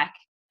 have like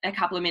a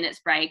couple of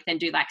minutes break, then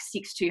do like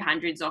 6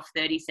 200s off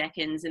 30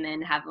 seconds, and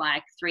then have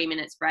like 3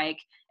 minutes break,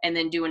 and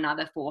then do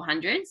another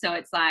 400. So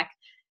it's like,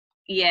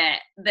 yeah,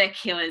 they're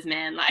killers,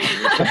 man. Like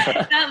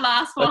that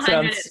last 400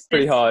 that sounds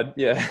pretty hard.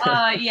 Yeah.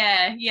 Oh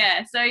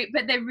yeah. So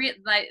but they're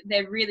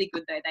really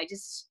good though. They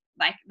just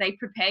like, they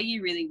prepare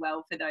you really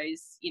well for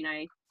those, you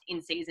know, in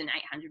season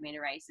 800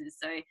 meter races.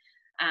 So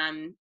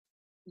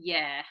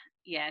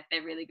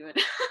they're really good.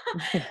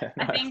 Nice.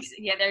 I think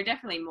they're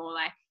definitely more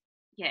like,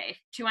 if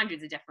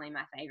 200s are definitely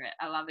my favorite.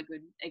 I love a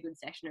good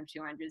session of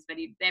 200s, but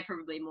they're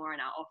probably more in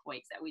our off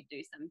weeks that we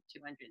do some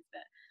 200s.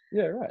 But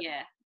yeah, right.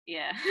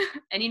 Yeah.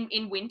 And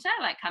in winter,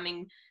 like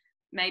coming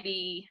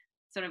maybe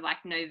sort of like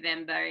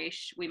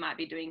November-ish, we might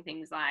be doing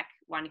things like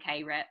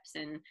 1K reps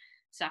and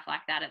stuff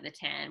like that at the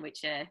tan,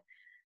 which they're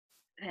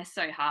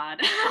so hard.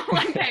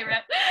 1K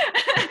rep.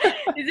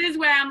 This is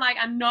where I'm like,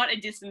 I'm not a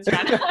distance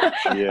runner.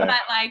 Yeah.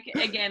 But like,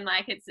 again,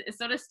 like it's a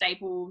sort of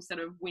staple sort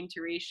of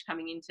winterish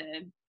coming into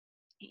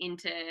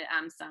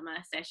summer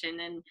session.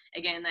 And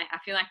again, I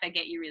feel like they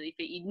get you really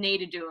fit. You need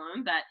to do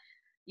them, but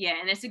yeah,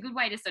 and it's a good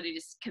way to sort of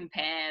just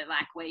compare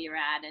like where you're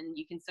at, and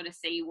you can sort of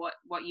see what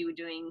you were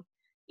doing,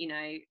 you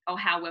know, or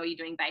how well you're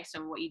doing based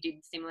on what you did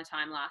similar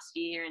time last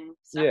year and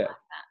stuff like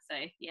that. So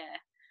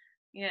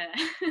yeah.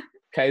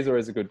 K's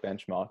is a good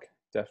benchmark,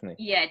 definitely.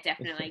 Yeah,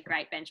 definitely.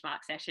 Great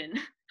benchmark session.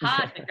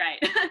 Hard, but great.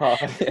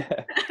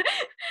 Yeah.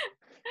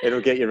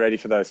 It'll get you ready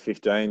for those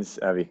 15s,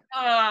 Abby.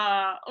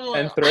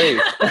 And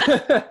 3.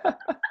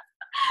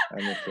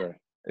 And the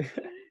 3.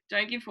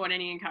 Don't give Ford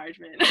any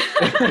encouragement.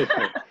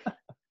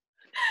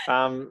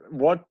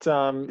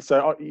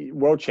 So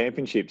World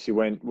Championships, you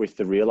went with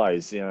the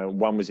relays. You know,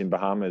 one was in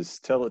Bahamas.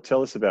 Tell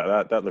us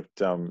about that. That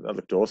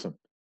looked awesome.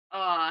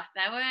 Oh,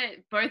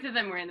 both of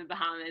them were in the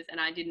Bahamas, and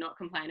I did not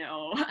complain at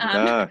all.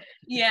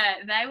 Yeah,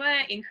 they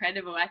were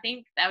incredible. I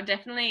think they were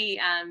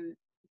definitely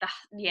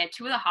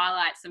two of the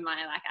highlights of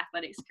my like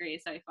athletics career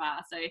so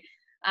far. So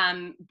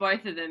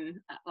both of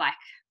them, like,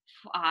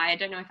 I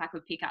don't know if I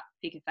could pick a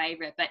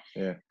favorite, but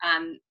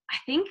I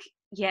think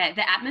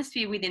the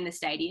atmosphere within the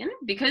stadium,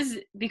 because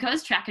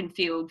track and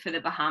field for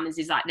the Bahamas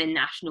is like their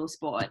national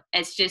sport.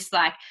 It's just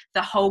like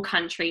the whole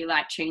country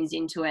like tunes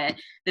into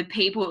it. The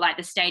people, like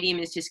the stadium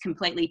is just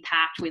completely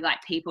packed with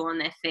like people on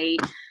their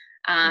feet.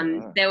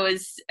 There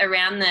was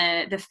around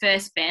the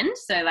first bend,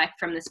 so like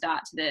from the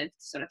start to the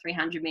sort of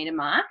 300 meter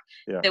mark,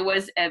 there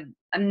was a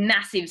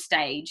massive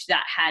stage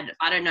that had,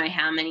 I don't know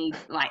how many,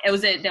 like there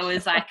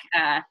was like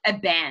a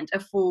band,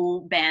 a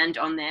full band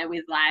on there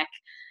with like,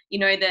 you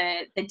know,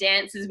 the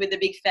dancers with the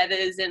big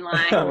feathers and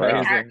like,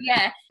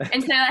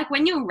 and so like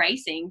when you're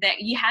racing, that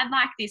you had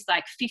like this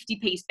like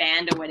 50-piece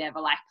band or whatever,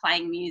 like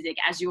playing music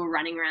as you were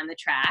running around the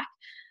track,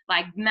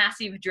 like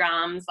massive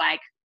drums,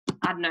 like,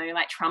 I don't know,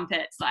 like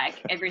trumpets, like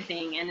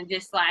everything, and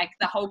just like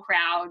the whole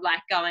crowd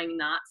like going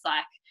nuts.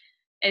 Like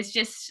it's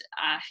just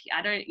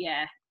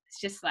it's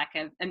just like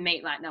a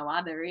meet like no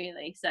other,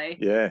 really. So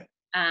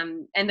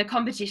And the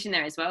competition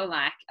there as well.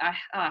 Like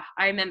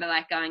I remember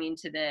like going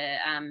into the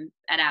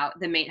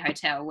the meet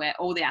hotel where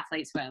all the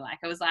athletes were. Like,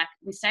 it was like,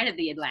 we stayed at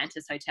the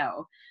Atlantis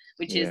Hotel,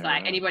 which is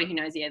like, anybody who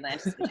knows the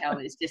Atlantis Hotel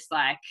is just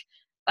like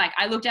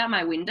I looked out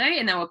my window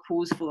and there were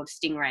pools full of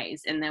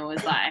stingrays, and there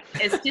was like,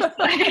 it's just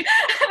like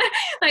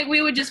like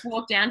we would just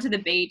walk down to the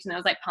beach and there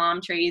was like palm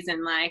trees,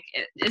 and like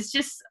it's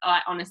just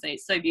honestly,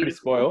 it's so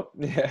beautiful.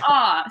 Pretty spoiled. Yeah.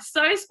 Oh,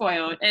 so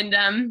spoiled. And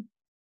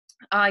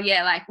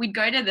yeah, like we'd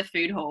go to the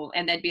food hall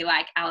and there'd be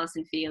like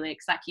Allyson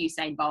Felix, like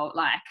Usain Bolt,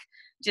 like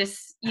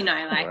just, you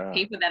know, like wow.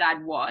 people that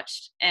I'd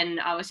watched, and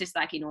I was just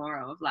like in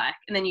awe of, like,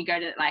 and then you go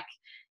to like,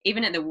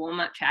 even at the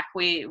warm-up track,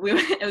 we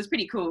it was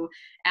pretty cool.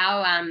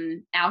 Our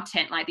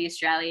tent, like the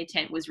Australia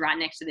tent, was right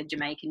next to the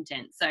Jamaican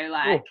tent. So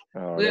like,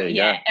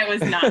 it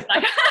was nuts.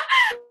 Like,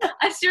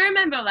 I still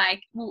remember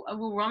like we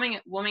were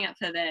warming up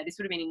for this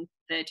would have been in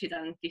the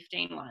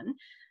 2015 one.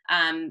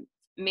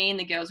 Me and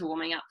the girls were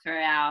warming up for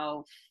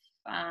our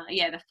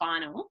the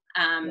final.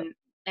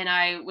 And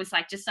I was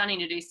like just starting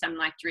to do some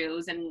like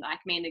drills, and like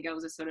me and the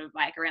girls are sort of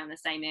like around the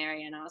same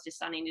area, and I was just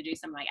starting to do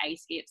some like A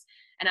skips,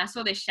 and I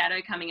saw this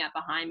shadow coming up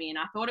behind me, and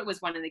I thought it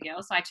was one of the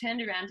girls. So I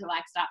turned around to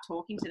like start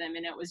talking to them,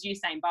 and it was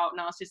Usain Bolt,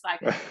 and I was just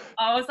like, a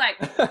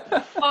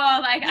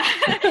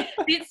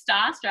bit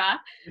starstruck.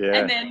 Yeah.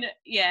 And then,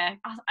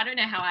 I don't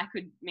know how I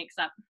could mix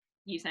up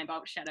Usain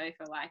Bolt's shadow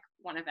for like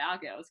one of our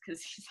girls,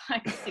 because he's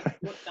like 6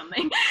 foot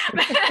something.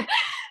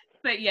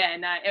 But yeah,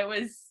 no, it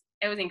was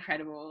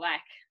incredible.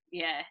 Like,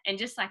 yeah, and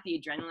just like the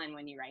adrenaline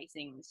when you're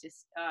racing was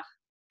just,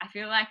 I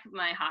feel like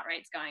my heart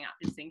rate's going up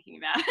just thinking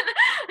about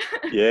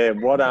it. Yeah,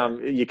 what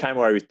you came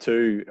away with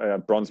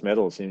 2 bronze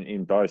medals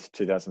in both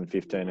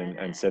 2015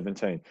 and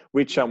 17.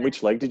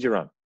 Which leg did you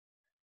run?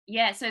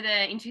 Yeah, so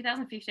in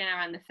 2015 I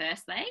ran the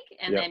first leg,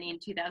 and then in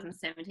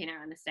 2017 I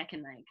ran the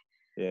second leg.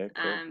 Yeah,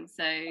 cool.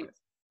 So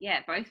yeah,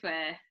 both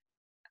were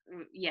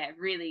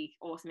really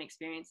awesome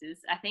experiences.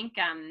 I think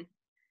I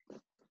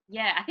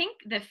think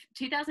the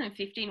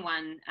 2015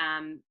 one,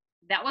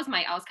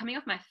 I was coming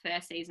off my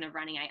first season of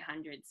running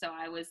 800. So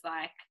I was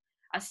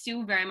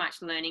still very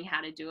much learning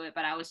how to do it,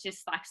 but I was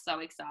just like so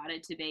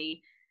excited to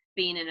be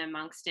in and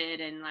amongst it.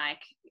 And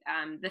like,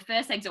 the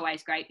first leg's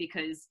always great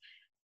because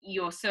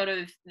you're sort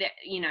of,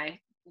 you know,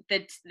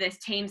 the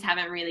teams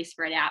haven't really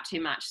spread out too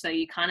much. So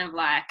you kind of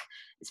like,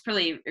 it's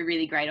probably a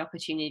really great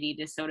opportunity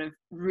to sort of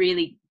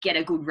really get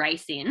a good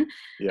race in.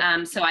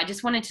 Yeah. So I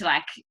just wanted to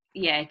like,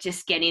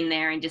 just get in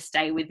there and just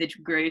stay with the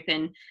group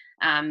and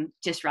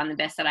just run the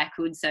best that I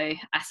could. So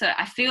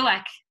I feel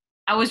like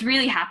I was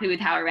really happy with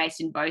how I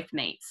raced in both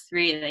meets,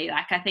 really.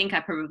 Like, I think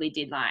I probably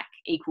did like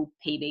equal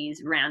PBs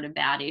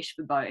roundabout-ish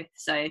for both.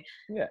 So,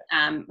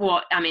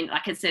 well, I mean,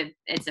 like it's a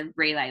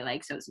relay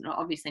leg, so it's not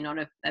obviously not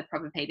a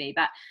proper PB,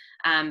 but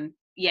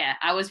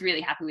I was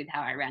really happy with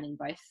how I ran in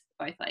both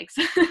legs.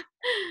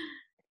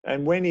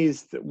 And when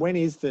is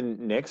the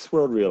next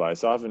World Relay?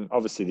 So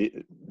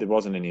there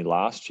wasn't any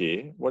last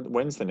year.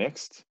 When's the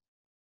next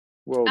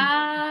World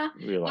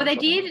Relay? Well, they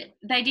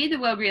did the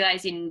World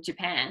Relays in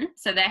Japan.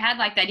 So they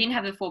didn't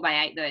have the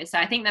 4x8 though. So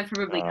I think they've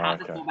probably cut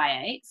the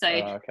 4x8.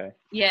 So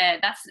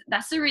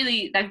that's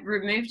they've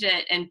removed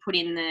it and put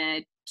in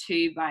the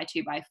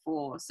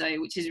 2x2x4.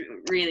 So, which is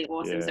really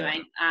awesome. Yeah. So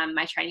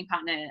my training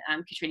partner,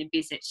 Katrina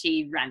Bissett,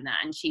 she ran that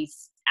and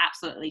she's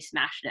absolutely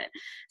smashed it.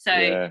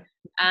 So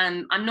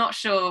I'm not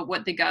sure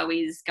what the go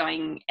is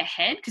going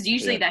ahead, because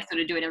usually they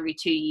sort of do it every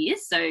 2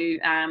 years. So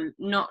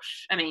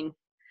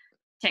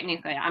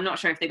technically I'm not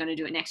sure if they're going to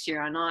do it next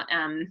year or not,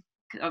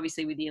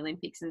 obviously with the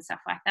Olympics and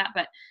stuff like that,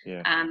 but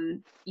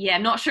I'm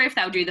not sure if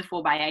they'll do the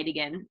 4x8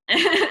 again.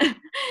 I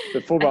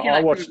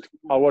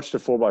watched a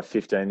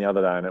 4x15 the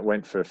other day, and it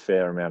went for a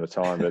fair amount of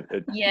time, but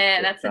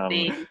that's the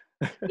thing.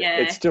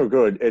 It's still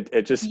good.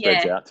 It just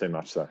spreads out too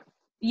much though.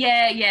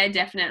 Yeah,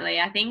 definitely.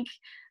 I think,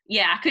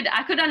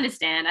 I could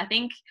understand. I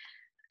think,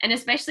 and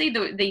especially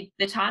the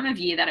time of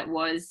year that it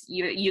was,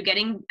 you're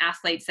getting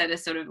athletes that are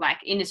sort of like,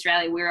 in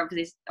Australia, we're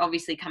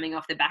obviously coming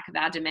off the back of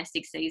our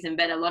domestic season,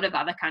 but a lot of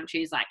other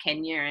countries like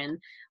Kenya and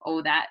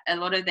all that, a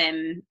lot of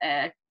them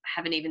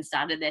haven't even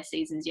started their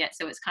seasons yet.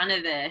 So it's kind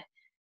of an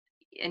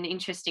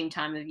interesting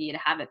time of year to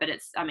have it, but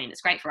it's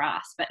great for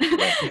us, but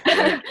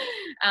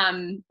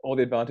all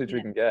the advantage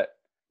we can get.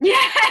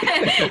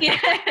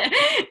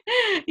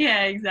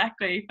 Yeah,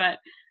 exactly. But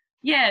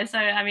so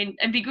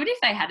it'd be good if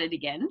they had it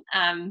again.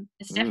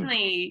 It's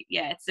definitely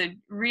it's a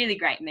really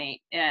great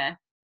meet. Yeah.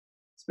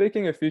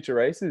 Speaking of future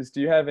races, do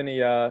you have any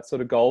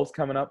sort of goals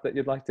coming up that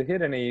you'd like to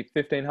hit? Any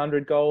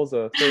 1500 goals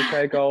or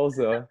 3K goals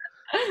or?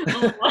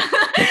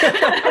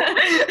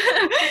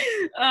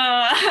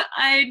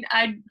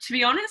 I to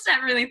be honest, I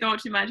haven't really thought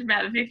too much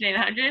about the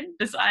 1500.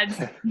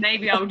 Besides,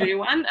 maybe I'll do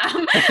one.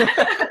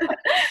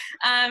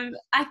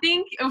 I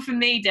think for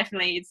me,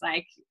 definitely, it's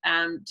like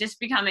just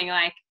becoming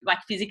like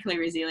physically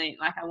resilient.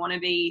 Like, I want to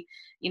be,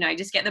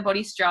 just get the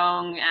body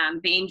strong,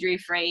 be injury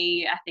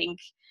free. I think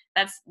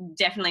that's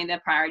definitely the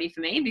priority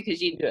for me,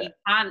 because you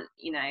can't,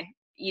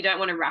 you don't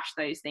want to rush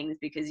those things,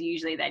 because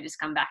usually they just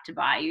come back to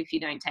bite you if you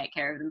don't take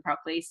care of them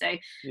properly. So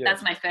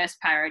that's my first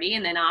priority.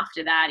 And then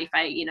after that, if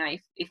I,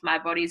 if my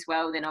body's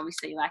well, then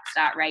obviously like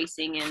start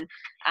racing. And,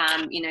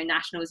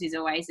 nationals is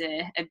always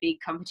a big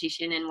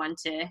competition and one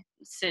to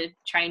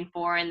train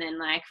for. And then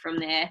like from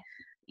there,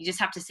 you just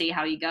have to see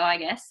how you go, I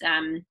guess.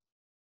 So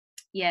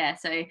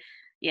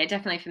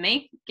definitely for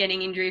me,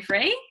 getting injury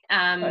free,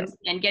 Nice.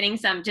 and getting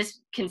some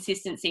just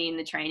consistency in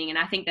the training. And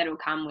I think that'll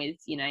come with,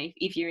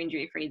 if you're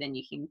injury free, then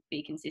you can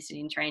be consistent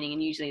in training,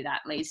 and usually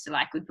that leads to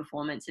like good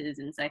performances.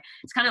 And so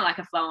it's kind of like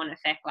a flow on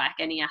effect, like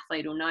any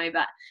athlete will know.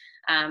 But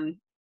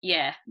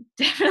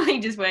definitely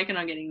just working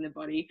on getting the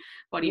body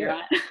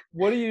right.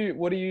 What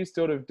are you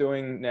sort of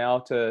doing now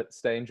to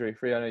stay injury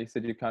free? I know you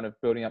said you're kind of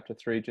building up to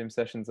 3 gym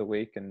sessions a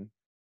week and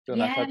doing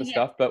that type of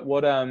stuff. But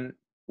what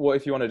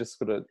if you want to just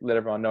sort of let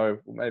everyone know,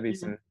 maybe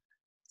some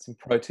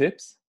pro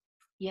tips?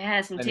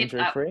 Yeah, some tips.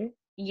 Injury free?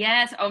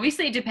 Yes,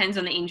 obviously it depends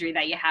on the injury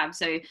that you have.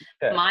 So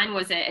mine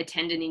was a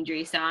tendon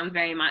injury. So I'm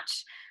very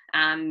much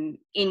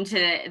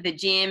into the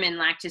gym and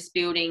like just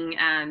building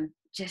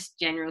just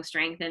general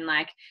strength, and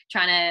like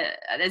trying to,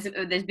 there's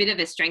a bit of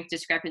a strength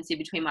discrepancy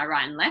between my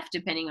right and left,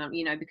 depending on,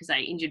 because I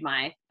injured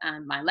my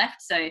my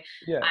left. So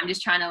I'm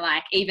just trying to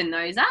like even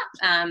those up.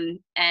 And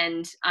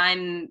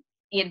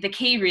the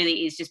key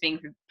really is just being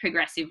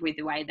progressive with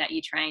the way that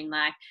you train.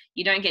 Like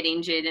you don't get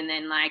injured and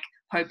then like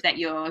hope that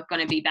you're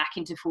going to be back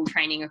into full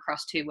training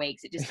across 2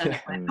 weeks. It just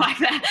doesn't work like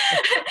that.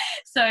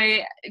 So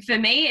for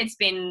me, it's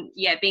been,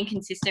 being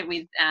consistent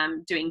with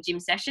doing gym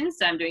sessions.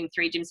 So I'm doing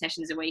 3 gym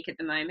sessions a week at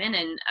the moment,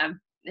 and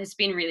it's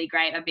been really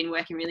great. I've been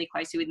working really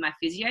closely with my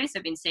physio. So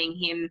I've been seeing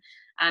him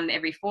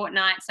every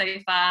fortnight so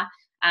far.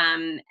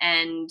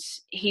 And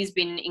he's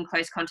been in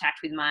close contact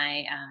with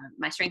my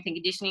my strength and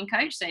conditioning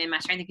coach. So my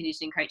strength and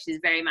conditioning coach is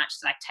very much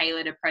like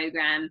tailored a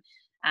program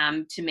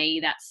to me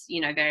that's,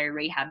 very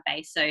rehab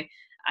based. So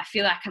I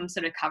feel like I'm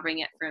sort of covering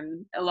it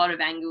from a lot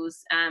of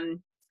angles.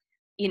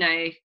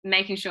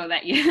 Making sure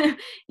that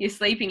you're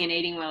sleeping and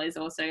eating well is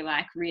also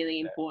like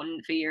really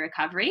important for your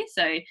recovery.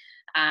 So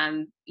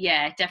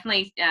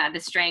definitely the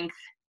strength,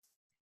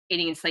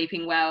 eating and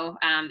sleeping well,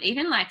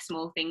 even like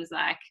small things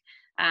like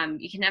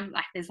you can have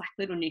like, there's like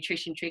little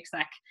nutrition tricks,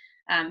 like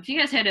if you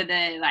guys heard of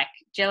the like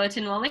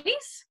gelatin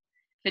lollies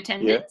for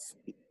tendons.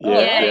 So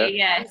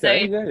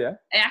I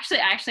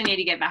actually need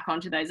to get back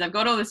onto those. I've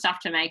got all the stuff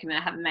to make them and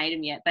I haven't made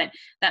them yet, but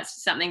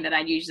that's something that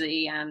I'd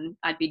usually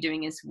I'd be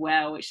doing as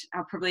well, which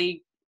I'll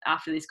probably,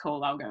 after this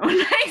call, I'll go on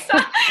make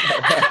some.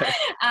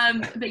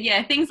 But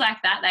things like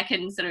that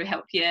can sort of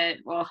help you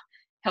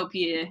for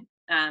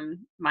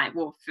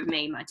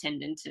me, my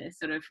tendon to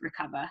sort of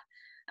recover.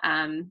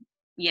 And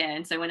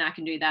so when I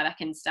can do that, I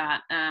can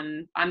start,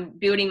 I'm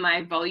building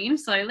my volume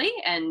slowly,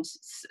 and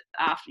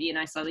after,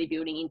 slowly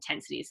building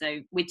intensity. So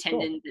with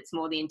tendons, it's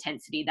more the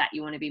intensity that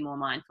you want to be more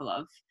mindful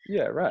of.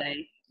 Yeah, right. So,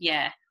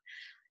 yeah.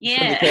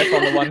 Just be careful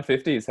on the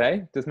 150s,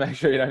 hey? Just make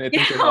sure you don't hit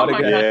them too hard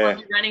again. God, I've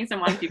been running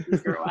some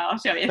 150s for a while, I'll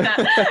show you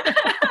that.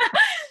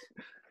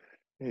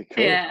 Cool.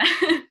 Yeah.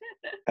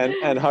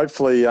 And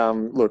hopefully,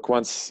 look,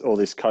 once all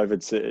this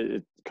COVID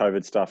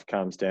stuff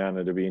calms down,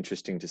 it'll be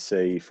interesting to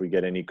see if we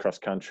get any cross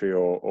country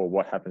or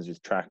what happens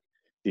with track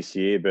this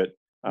year. But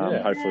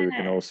hopefully we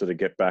can all sort of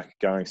get back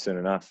going soon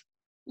enough.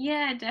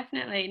 Yeah,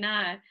 definitely.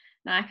 No,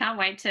 I can't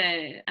wait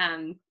to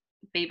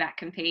be back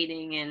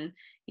competing and,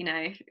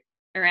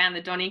 around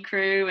the Donny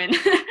crew, and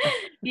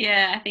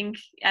I think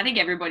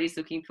everybody's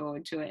looking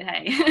forward to it.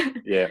 Hey.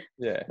 Yeah.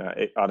 No,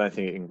 I don't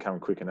think it can come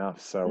quick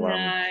enough. So,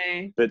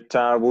 but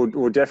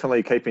we'll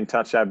definitely keep in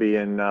touch, Abby,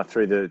 and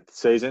through the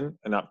season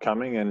and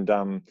upcoming.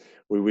 And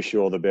we wish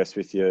you all the best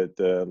with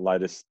the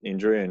latest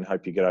injury, and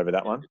hope you get over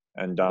that one.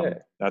 And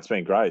that's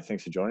been great.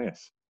 Thanks for joining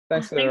us.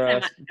 Thanks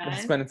for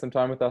spending some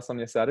time with us on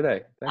your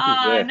Saturday.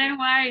 Thank you. No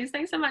worries.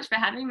 Thanks so much for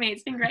having me.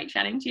 It's been great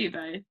chatting to you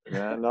both.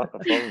 No, not a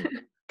problem.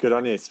 Good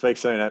on you. Speak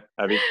soon,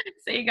 Abby.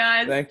 See you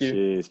guys. Thank you.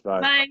 Cheers.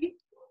 Bye. Bye.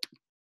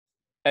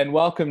 And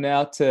welcome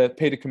now to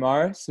Peter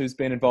Kamaris, who's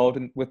been involved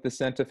with the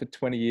centre for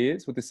 20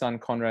 years, with his son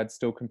Conrad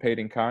still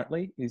competing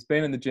currently. He's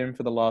been in the gym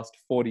for the last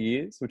 40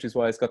 years, which is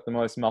why he's got the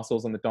most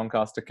muscles on the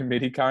Doncaster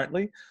committee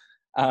currently.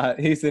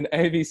 He's an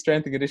AV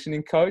strength and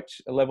conditioning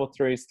coach, a level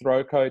 3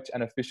 throw coach,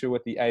 and official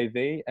with the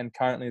AV, and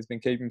currently has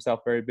been keeping himself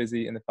very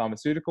busy in the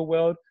pharmaceutical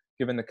world,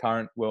 given the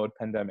current world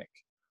pandemic.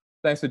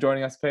 Thanks for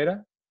joining us,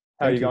 Peter.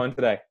 How are you going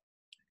today?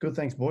 Good,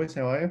 thanks, boys.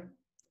 How are you?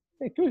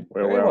 Yeah, good.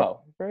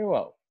 Very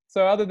well.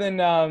 So other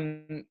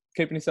than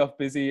keeping yourself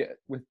busy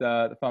with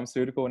the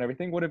pharmaceutical and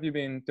everything, what have you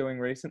been doing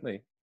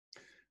recently?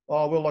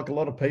 Oh, well, like a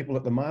lot of people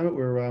at the moment,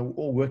 we're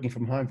all working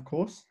from home, of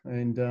course,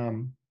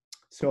 and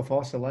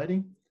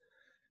self-isolating.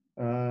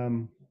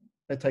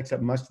 That takes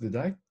up most of the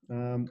day.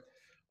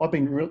 I've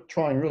been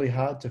trying really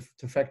hard to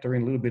factor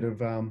in a little bit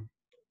of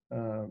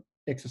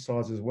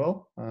exercise as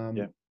well.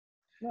 Nice.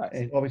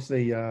 And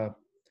obviously,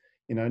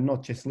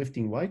 not just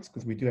lifting weights,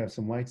 because we do have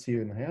some weights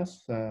here in the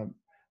house,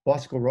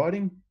 bicycle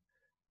riding,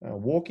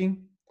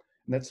 walking,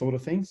 and that sort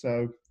of thing.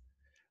 So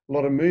a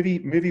lot of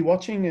movie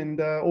watching,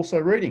 and also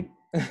reading.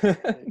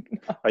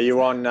 Are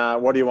you on?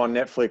 What are you on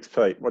Netflix,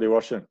 Pete? What are you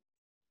watching?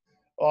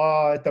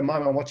 Oh, at the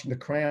moment, I'm watching The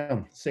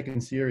Crown,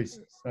 second series.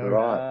 So,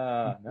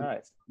 Right.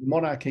 Nice.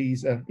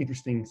 Monarchy's an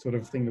interesting sort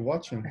of thing to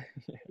watch, and a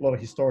lot of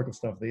historical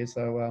stuff there.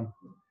 So,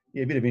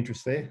 yeah, a bit of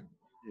interest there.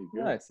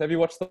 Yeah, nice. Have you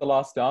watched The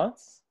Last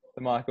Dance?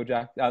 The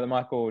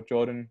Michael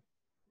Jordan.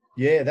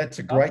 Yeah, that's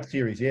a great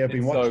series. Yeah, I've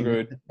been watching. So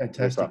good. It's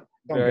fantastic.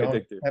 Very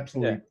addictive.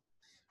 Absolutely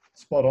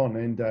spot on,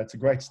 and it's a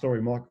great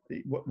story. Mike,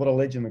 what a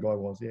legend the guy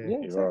was. Yeah,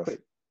 exactly.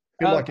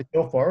 Feel like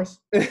yourself, Boris.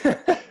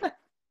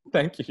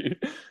 Thank you.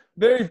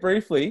 Very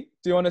briefly,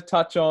 do you want to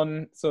touch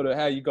on sort of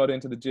how you got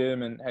into the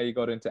gym and how you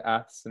got into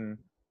aths and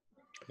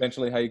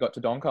eventually how you got to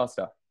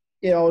Doncaster?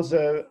 Yeah, I was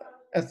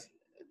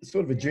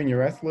sort of a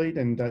junior athlete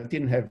and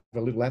didn't have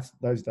a little aths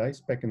those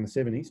days back in the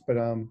 70s, but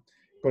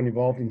got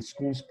involved in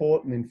school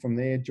sport, and then from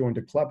there joined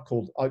a club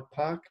called Oak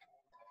Park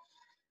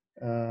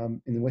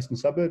in the western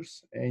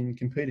suburbs, and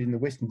competed in the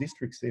western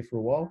districts there for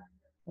a while,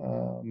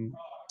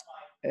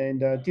 and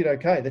did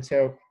okay. That's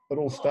how it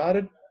all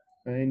started,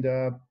 and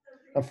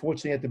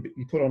unfortunately had to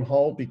be put on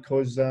hold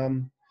because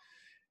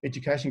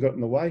education got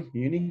in the way,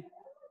 uni.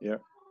 Yeah.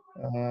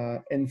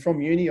 And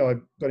from uni, I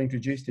got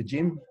introduced to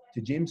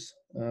gyms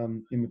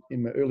in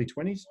my early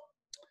 20s,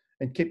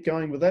 and kept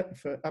going with that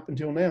for up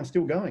until now,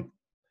 still going.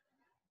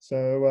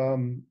 So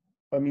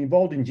I'm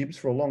involved in gyms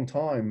for a long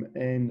time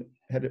and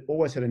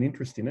always had an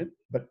interest in it,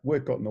 but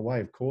work got in the way,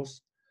 of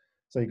course.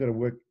 So you got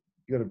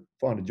to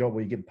find a job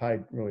where you get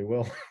paid really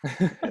well.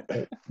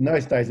 In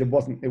those days, it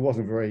wasn't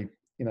very,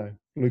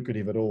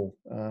 lucrative at all.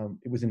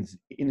 It was in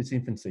its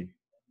infancy.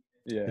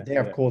 Yeah. But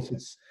now, of course,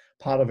 it's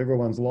part of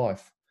everyone's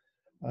life,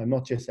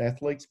 not just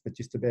athletes, but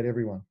just about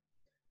everyone.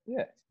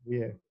 Yeah.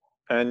 Yeah.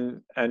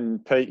 And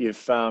Pete, your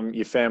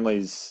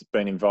family's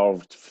been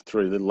involved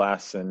through the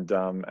LAS and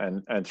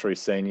through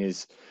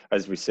seniors,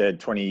 as we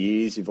said, 20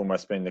 years. You've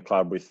almost been in the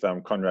club with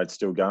Conrad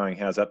still going.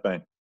 How's that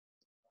been?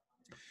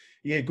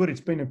 Yeah, good. It's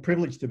been a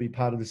privilege to be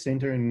part of the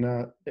centre,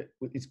 and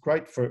it's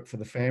great for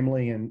the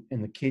family and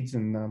the kids,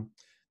 and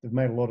they've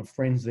made a lot of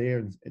friends there.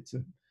 And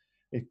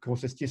of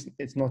course,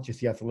 it's not just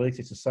the athletics;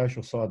 it's the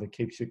social side that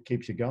keeps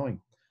you going.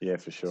 Yeah,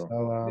 for sure.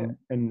 So,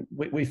 and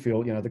we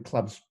feel, the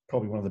club's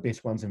probably one of the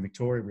best ones in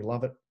Victoria. We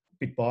love it. A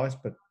bit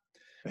biased, but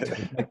it's a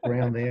great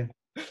ground there.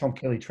 Tom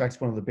Kelly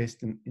track's one of the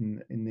best in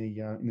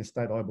the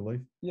state, I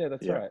believe. Yeah,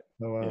 that's right.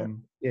 So,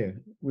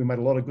 we made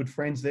a lot of good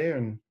friends there,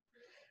 and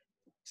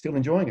still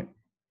enjoying it.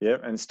 Yeah,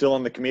 and still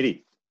on the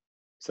committee.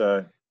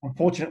 So,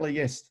 unfortunately,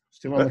 yes,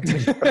 still on the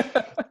committee.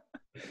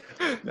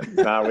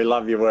 No, we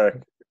love your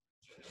work.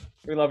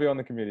 We love you on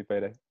the committee,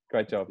 Peter.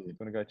 Great job. You're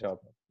doing a great job.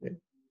 Yeah.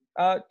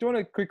 Do you want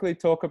to quickly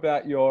talk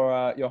about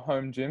your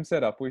home gym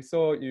setup? We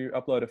saw you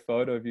upload a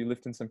photo of you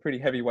lifting some pretty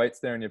heavy weights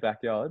there in your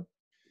backyard.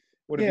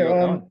 What have you got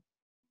going?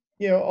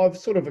 Yeah, I've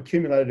sort of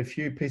accumulated a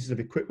few pieces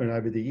of equipment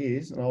over the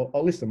years, and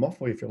I'll list them off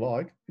for you if you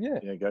like. Yeah,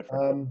 go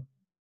for it.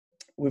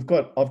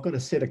 I've got a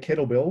set of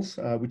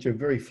kettlebells, which are a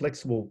very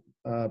flexible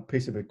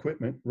piece of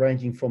equipment,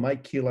 ranging from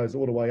 8 kilos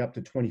all the way up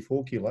to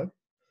 24 kilo.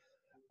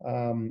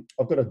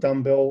 I've got a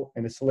dumbbell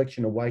and a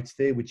selection of weights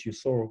there, which you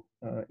saw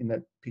in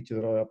that picture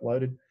that I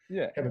uploaded.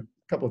 Yeah. Have a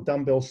couple of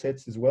dumbbell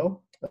sets as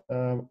well.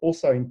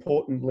 Also,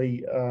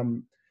 importantly,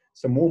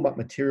 some warm-up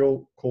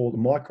material called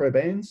micro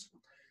bands,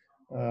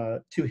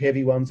 2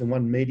 heavy ones and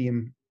 1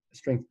 medium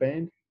strength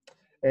band.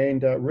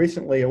 And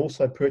recently, I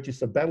also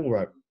purchased a battle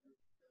rope,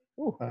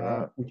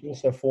 which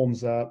also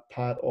forms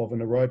part of an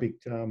aerobic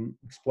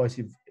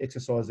explosive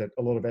exercise that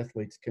a lot of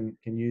athletes can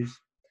use.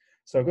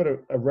 So I've got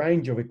a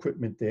range of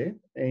equipment there,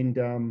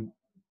 and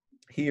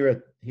here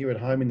at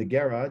home in the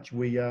garage,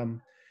 we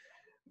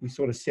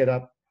sort of set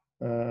up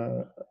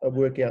a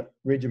workout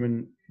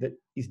regimen that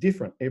is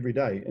different every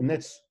day, and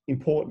that's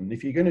important.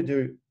 If you're going to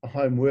do a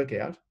home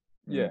workout,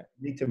 you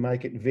need to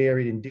make it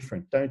varied and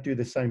different. Don't do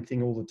the same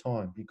thing all the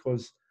time,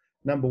 because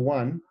number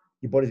one,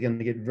 your body's going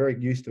to get very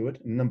used to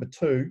it, and number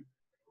two,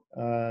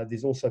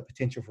 there's also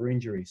potential for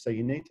injury. So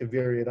you need to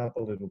vary it up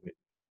a little bit.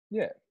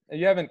 Yeah.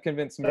 You haven't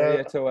convinced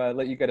Maria to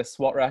let you get a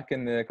squat rack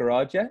in the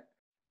garage yet?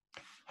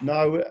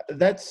 No,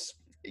 that's,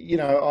 I'm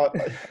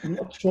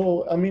not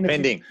sure. I mean,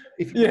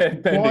 if you're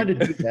inclined to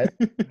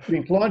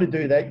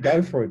do that,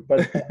 go for it.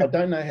 But I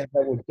don't know how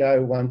that would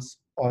go once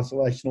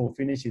isolation all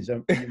finishes.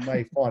 You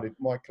may find it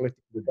might collect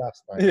the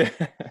dust, mate.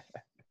 Yeah.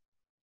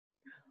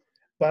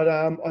 But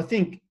I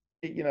think,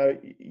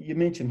 you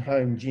mentioned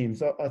home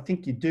gyms. I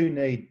think you do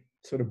need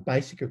sort of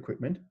basic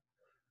equipment.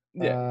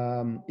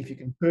 Yeah. If you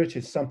can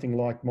purchase something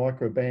like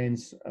micro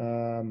bands,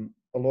 a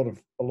lot of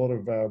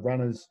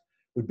runners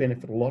would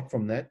benefit a lot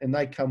from that, and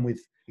they come with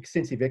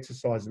extensive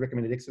exercises,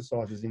 recommended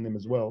exercises in them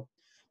as well,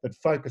 that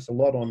focus a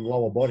lot on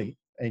lower body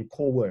and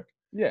core work.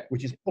 Yeah,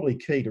 which is probably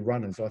key to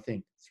runners. I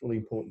think it's really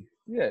important.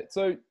 Yeah.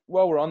 So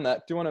while we're on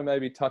that, do you want to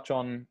maybe touch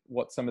on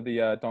what some of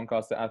the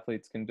Doncaster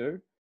athletes can do,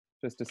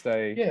 just to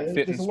stay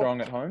fit and strong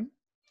at home?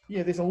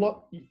 Yeah, there's a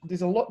lot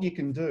you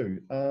can do.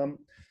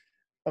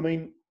 I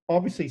mean,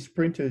 obviously,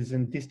 sprinters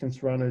and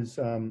distance runners,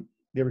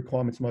 their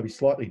requirements might be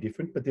slightly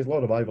different, but there's a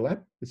lot of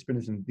overlap with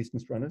sprinters and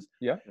distance runners.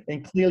 Yeah.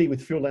 And clearly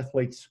with field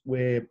athletes,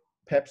 where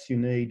perhaps you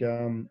need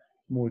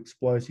more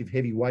explosive,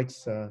 heavy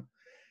weights.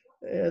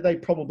 They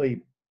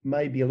probably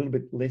may be a little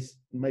bit less,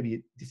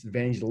 maybe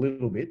disadvantaged a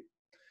little bit.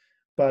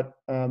 But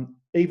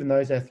even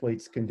those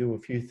athletes can do a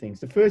few things.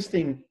 The first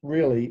thing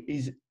really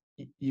is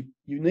you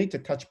need to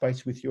touch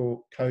base with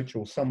your coach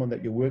or someone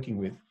that you're working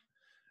with.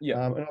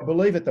 Yeah. And I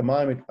believe at the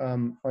moment,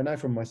 I know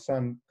from my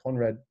son,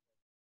 Conrad,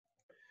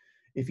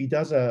 if he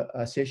does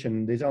a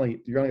session,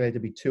 you're only going to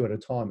be 2 at a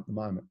time at the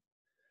moment.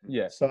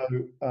 Yeah. So,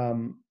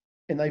 and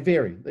they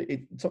vary.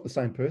 It's not the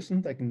same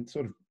person. They can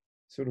sort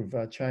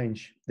of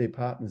change their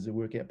partners, their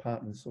workout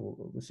partners or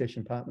the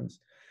session partners.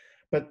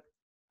 But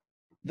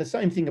the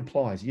same thing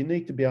applies. You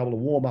need to be able to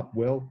warm up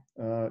well.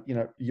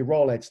 Your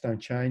rollouts don't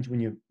change when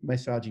you're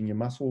massaging your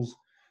muscles.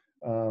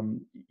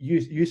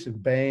 Use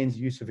of bands,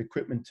 use of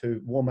equipment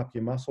to warm up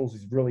your muscles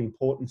is really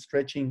important.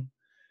 Stretching,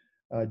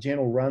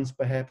 gentle runs,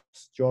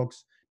 perhaps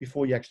jogs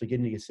before you actually get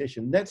into your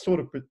session. That sort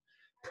of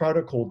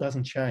protocol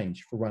doesn't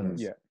change for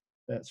runners. Yeah,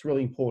 that's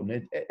really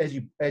important, as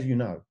you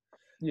know.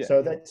 Yeah.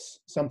 So that's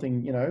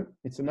something,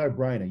 it's a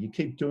no-brainer. You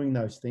keep doing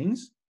those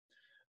things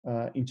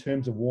in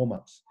terms of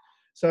warm-ups.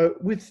 So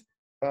with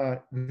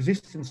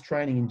resistance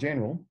training in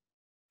general,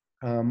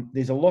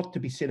 there's a lot to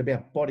be said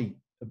about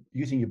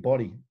using your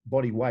body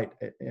weight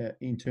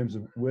in terms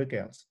of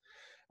workouts.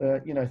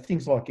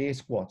 Things like air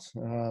squats,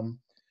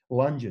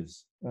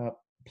 lunges,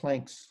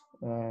 planks,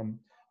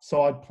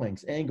 side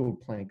planks,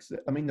 angled planks.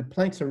 I mean, the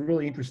planks are a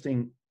really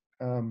interesting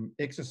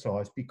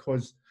exercise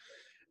because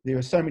there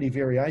are so many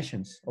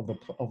variations of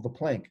the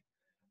plank.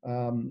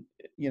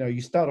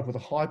 You start off with a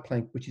high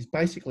plank, which is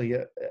basically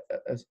a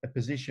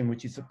position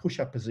which is a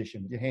push-up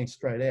position with your hands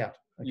straight out.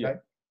 Okay. Yeah.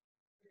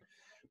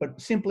 But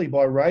simply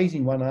by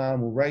raising one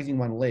arm or raising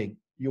one leg,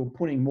 you're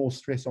putting more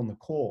stress on the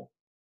core.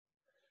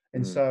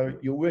 And so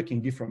you're working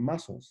different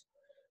muscles.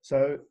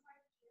 So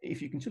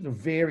if you can sort of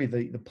vary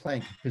the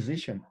plank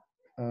position,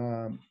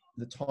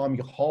 the time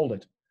you hold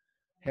it,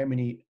 how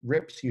many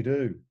reps you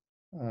do.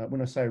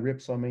 When I say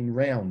reps, I mean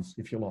rounds,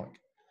 if you like.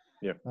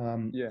 Yeah.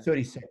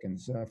 30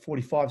 seconds,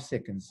 45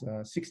 seconds,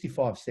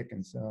 65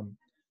 seconds,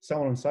 so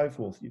on and so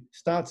forth. You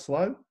start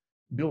slow,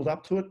 build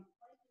up to it,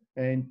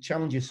 and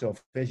challenge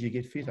yourself as you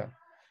get fitter.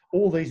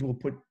 All these will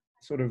put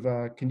sort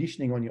of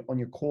conditioning on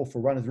your core for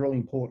runners, really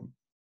important.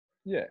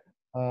 Yeah.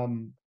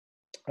 When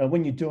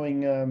you're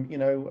doing,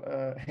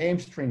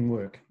 hamstring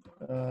work,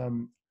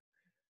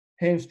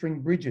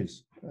 hamstring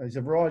bridges, there's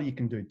a variety you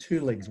can do. 2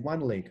 legs,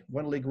 1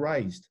 leg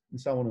raised, and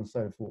so on and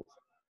so forth.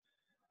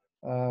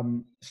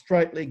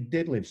 Straight leg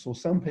deadlifts, or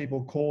some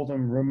people call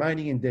them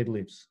Romanian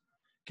deadlifts.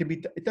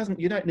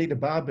 You don't need a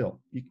barbell.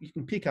 You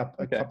can pick up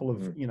a couple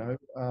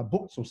of,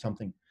 books or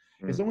something,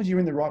 as long as you're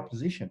in the right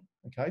position.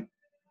 Okay.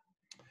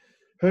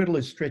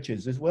 Hurdlers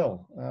stretches as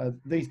well.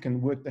 These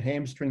can work the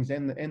hamstrings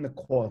and the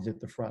quads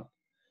at the front.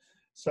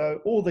 So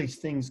all these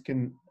things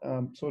can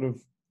sort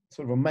of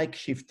a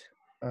makeshift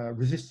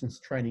resistance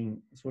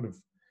training, sort of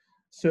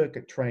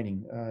circuit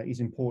training is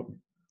important.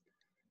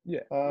 Yeah.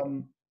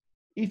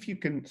 If you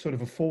can sort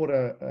of afford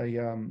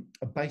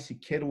a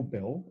basic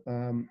kettlebell,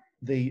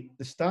 the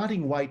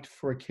starting weight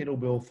for a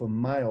kettlebell for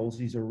males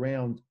is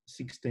around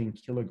 16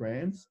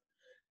 kilograms.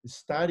 The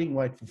starting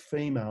weight for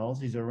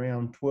females is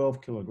around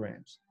 12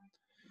 kilograms.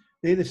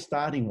 They're the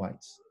starting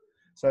weights.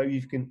 So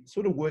you can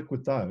sort of work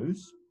with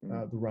those,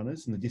 the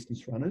runners and the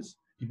distance runners.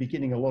 You'll be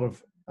getting a lot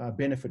of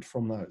benefit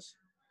from those.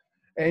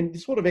 And the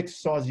sort of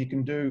exercise you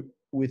can do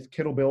with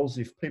kettlebells,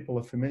 if people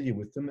are familiar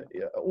with them,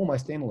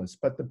 almost endless.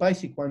 But the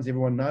basic ones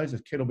everyone knows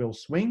is kettlebell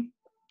swing.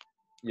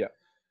 Yeah.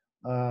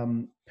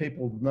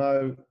 People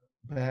know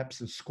perhaps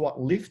a squat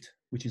lift,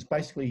 which is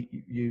basically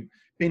you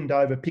bend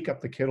over, pick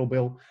up the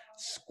kettlebell,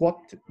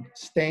 squat,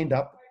 stand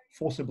up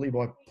forcibly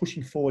by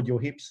pushing forward your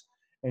hips,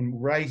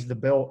 and raise the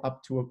bell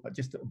up to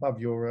just above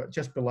your,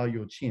 just below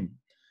your chin.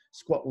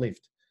 Squat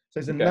lift. So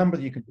there's a number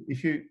that you can,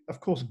 if you, of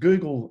course,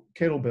 Google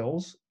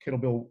kettlebell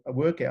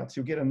workouts,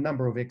 you'll get a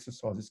number of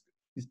exercises.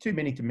 There's too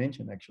many to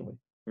mention, actually.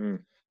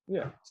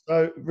 Yeah.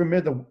 So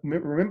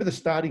remember the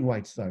starting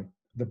weights, though.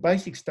 The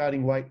basic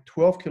starting weight,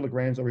 12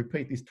 kilograms. I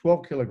repeat this,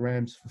 12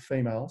 kilograms for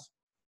females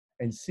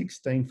and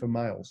 16 for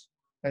males.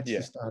 That's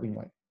the starting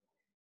weight.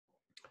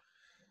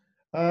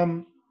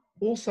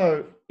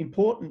 Also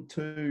important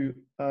to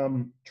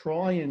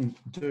try and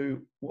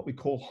do what we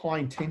call high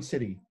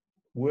intensity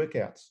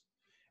workouts.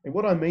 And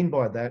what I mean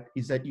by that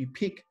is that you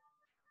pick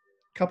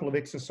a couple of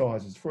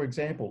exercises. For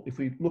example, if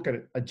we look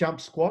at a jump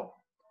squat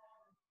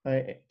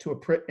and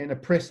a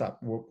press up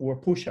or a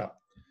push up,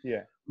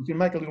 we can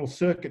make a little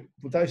circuit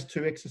with those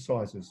 2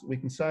 exercises. We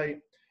can say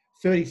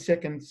 30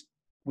 seconds,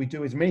 we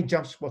do as many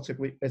jump squats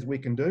as we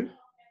can do,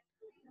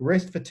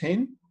 rest for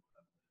 10,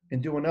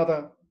 and do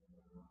another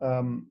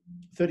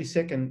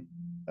 30-second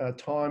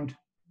timed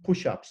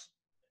push-ups.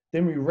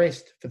 Then we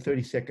rest for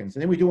 30 seconds,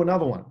 and then we do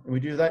another one, and we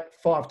do that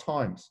 5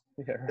 times.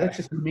 Yeah, right. That's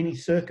just a mini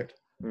circuit,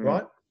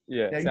 right?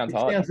 Yeah, now, sounds it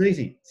hard.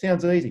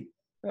 Sounds easy.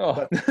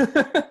 Oh.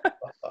 But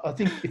I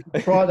think if you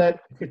try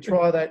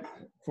that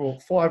for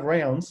 5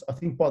 rounds, I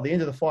think by the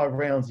end of the 5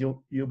 rounds,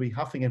 you'll be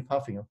huffing and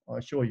puffing. I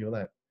assure you of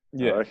that.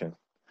 Yeah, I reckon.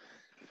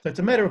 So it's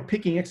a matter of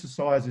picking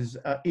exercises.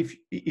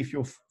 If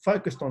you're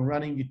focused on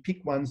running, you'd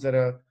pick ones that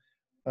are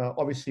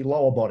obviously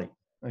lower body.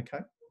 Okay.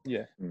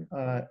 Yeah.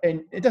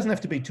 And it doesn't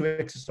have to be 2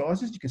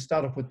 exercises. You can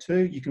start off with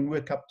 2. You can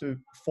work up to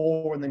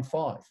 4 and then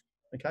 5.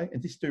 Okay.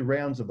 And just do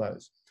rounds of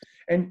those.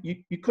 And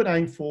you could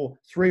aim for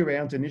 3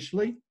 rounds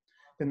initially,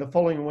 then the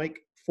following week,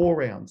 4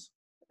 rounds.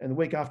 And the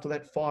week after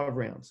that, 5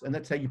 rounds. And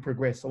that's how you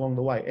progress along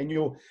the way. And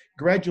you're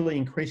gradually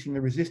increasing the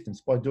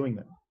resistance by doing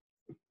that.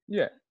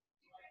 Yeah.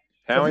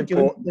 How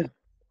important?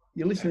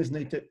 Your listeners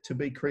need to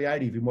be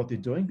creative in what they're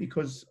doing,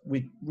 because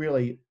we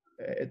really,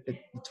 at the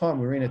time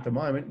we're in at the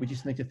moment, we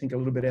just need to think a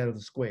little bit out of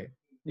the square.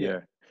 Yeah.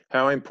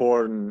 How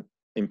important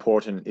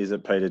is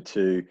it, Peter,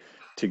 to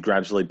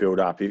gradually build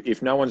up?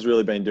 If no one's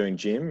really been doing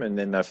gym and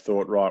then they've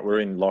thought, right, we're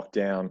in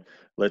lockdown,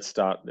 let's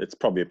start, it's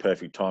probably a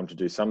perfect time to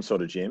do some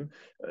sort of gym.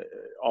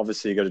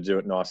 Obviously, you've got to do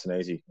it nice and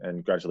easy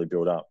and gradually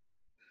build up.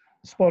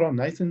 Spot on,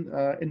 Nathan.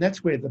 And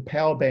that's where the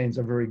power bands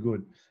are very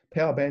good.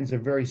 Power bands are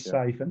very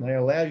safe, and they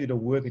allow you to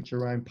work at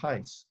your own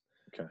pace.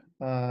 Okay.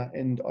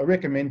 And I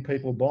recommend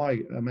people buy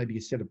maybe a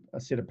set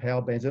of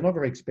power bands. They're not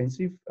very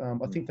expensive.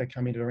 I think they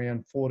come in at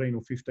around $14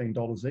 or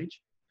 $15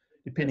 each,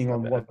 depending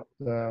on what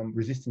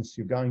resistance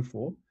you're going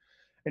for.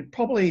 And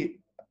probably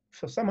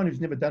for someone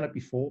who's never done it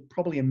before,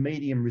 probably a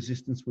medium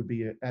resistance would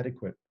be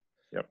adequate.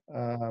 Yep.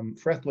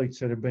 For athletes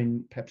that have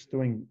been perhaps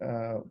doing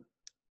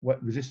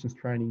what resistance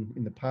training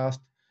in the past,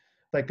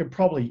 they could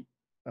probably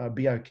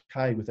be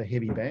okay with a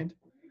heavy band.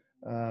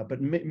 But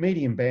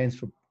medium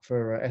bands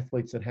for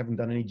athletes that haven't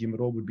done any gym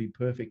at all would be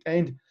perfect,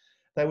 and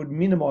they would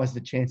minimise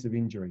the chance of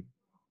injury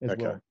as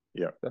well.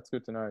 Yeah, that's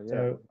good to know. Yeah,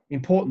 so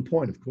important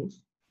point, of course.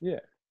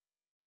 Yeah.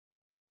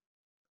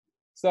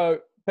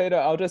 So Peter,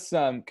 I'll just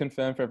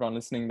confirm for everyone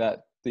listening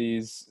that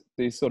these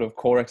sort of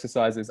core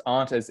exercises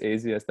aren't as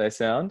easy as they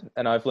sound,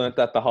 and I've learnt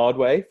that the hard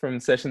way from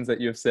sessions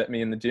that you've set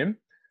me in the gym.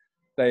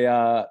 They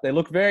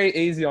look very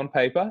easy on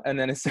paper, and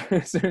then as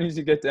soon as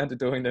you get down to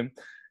doing them,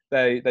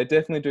 they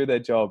definitely do their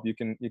job. You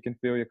can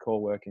feel your core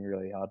working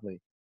really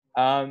hardly.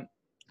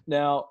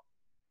 Now,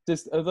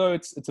 just although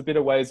it's a bit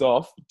of ways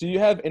off, do you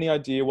have any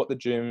idea what the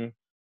gym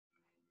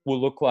will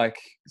look like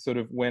sort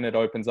of when it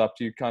opens up?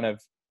 Do you kind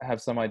of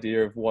have some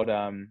idea of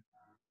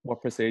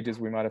what procedures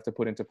we might have to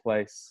put into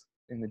place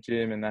in the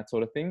gym and that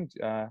sort of thing?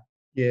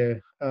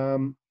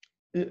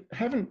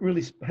 Haven't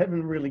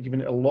really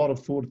given it a lot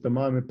of thought at the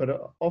moment, but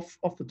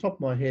off the top of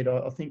my head,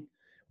 I think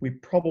we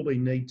probably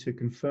need to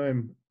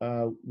confirm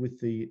with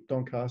the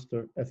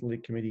Doncaster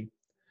Athletic Committee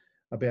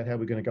about how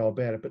we're going to go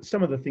about it. But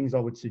some of the things I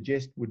would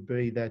suggest would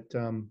be that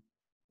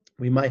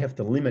we may have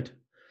to limit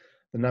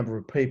the number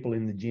of people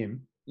in the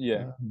gym.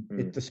 Yeah.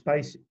 If the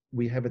space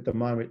we have at the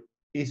moment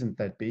isn't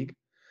that big,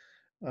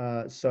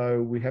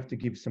 so we have to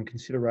give some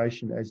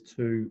consideration as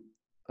to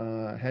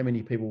how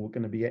many people are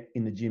going to be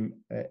in the gym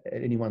at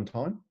any one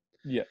time.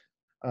 Yeah.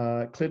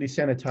 Clearly,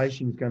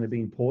 sanitation is going to be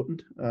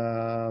important.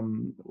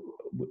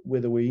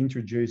 Whether we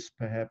introduce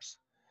perhaps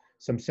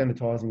some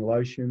sanitizing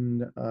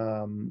lotion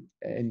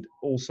and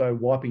also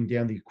wiping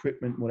down the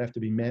equipment will have to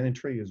be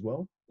mandatory as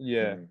well.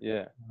 Yeah.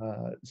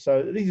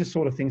 So these are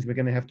sort of things we're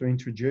going to have to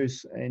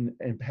introduce and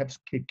perhaps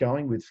keep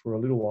going with for a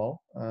little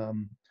while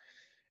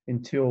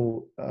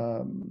until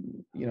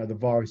the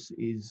virus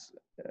is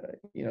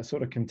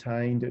sort of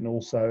contained, and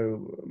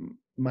also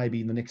maybe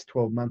in the next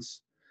 12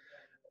 months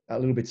a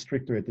little bit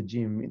stricter at the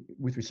gym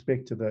with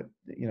respect to the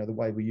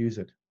way we use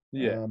it.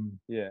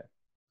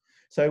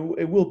 So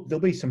there'll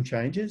be some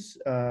changes.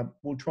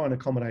 We'll try and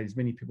accommodate as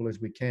many people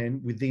as we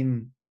can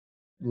within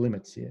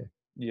limits.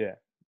 Yeah.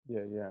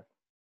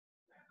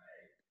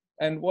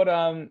 And what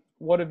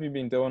have you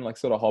been doing, like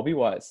sort of hobby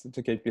wise,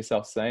 to keep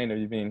yourself sane? Have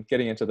you been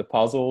getting into the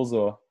puzzles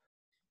or?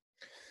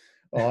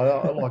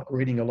 I like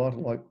reading a lot,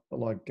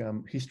 like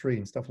history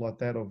and stuff like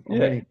that. I'm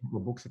reading a couple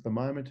of books at the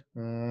moment.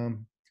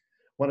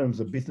 One of them is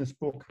a business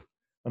book.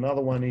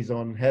 Another one is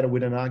on how to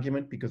win an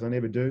argument, because I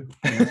never do.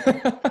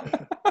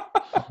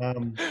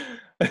 I'm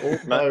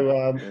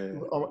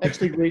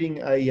actually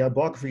reading a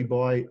biography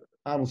by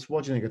Arnold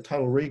Schwarzenegger,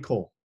 Total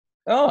Recall.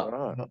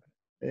 Oh,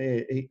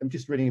 I'm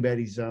just reading about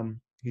his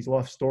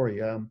life story,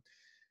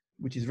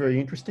 which is very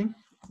interesting.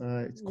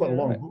 It's quite a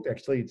long book,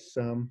 actually. It's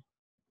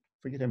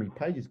forget how many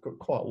pages. It's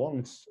quite long.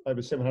 It's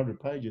over 700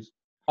 pages.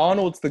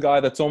 Arnold's the guy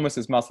that's almost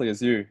as muscly as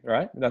you,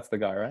 right? That's the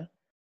guy, right?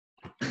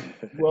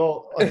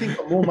 Well, I think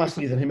I'm more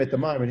muscly than him at the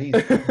moment. He's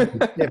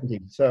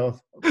 70, so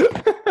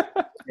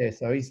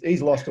so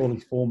he's lost all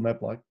his form, that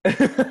bloke.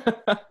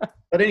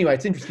 But anyway,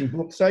 it's an interesting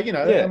book. So we've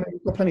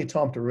got plenty of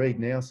time to read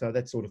now, so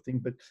that sort of thing.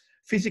 But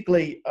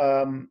physically,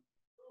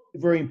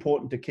 very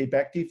important to keep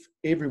active.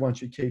 Everyone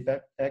should keep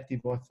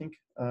active, I think,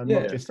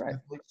 not just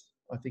athletes.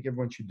 I think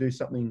everyone should do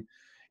something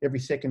every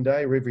second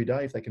day or every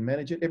day if they can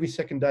manage it. Every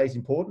second day is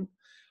important.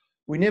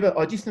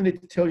 I just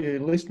need to tell you,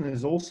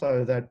 listeners,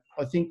 also that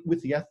I think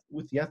with the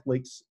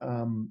athletes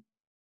in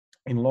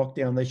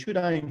lockdown, they should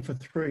aim for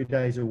 3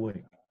 days a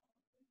week.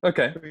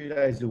 Okay. 3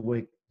 days a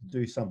week to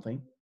do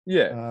something.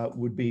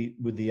 Would be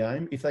the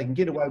aim. If they can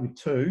get away with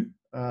 2,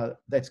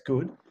 that's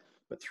good,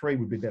 but 3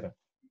 would be better.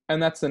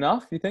 And that's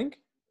enough, you think?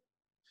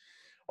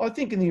 I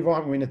think in the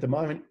environment we're in at the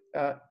moment,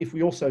 if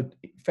we also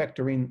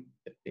factor in,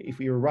 if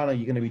you're a runner,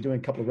 you're going to be doing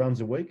a couple of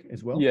runs a week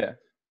as well. Yeah.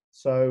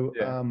 So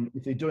Yeah.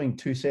 if you're doing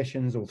 2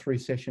 sessions or 3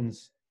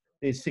 sessions,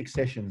 there's 6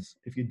 sessions.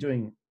 If you're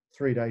doing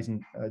 3 days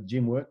in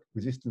gym work,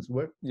 resistance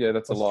work. Yeah,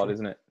 that's a lot,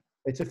 isn't it?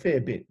 It's a fair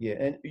bit, yeah.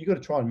 And you've got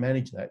to try and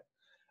manage that.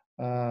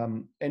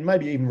 And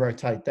maybe even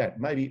rotate that.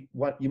 Maybe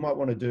you might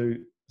want to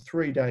do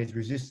 3 days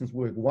resistance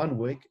work one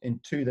week and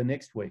 2 the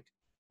next week,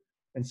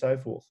 and so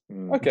forth.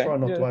 Okay. Try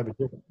not to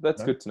overdo it.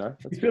 That's good to know.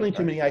 If you're feeling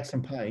too many aches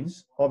and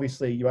pains,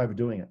 obviously you're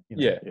overdoing it. You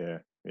know?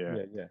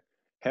 Yeah.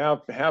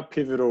 How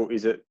pivotal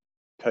is it,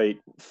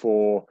 Pete,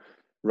 for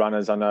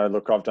runners? I know,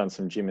 look, I've done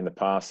some gym in the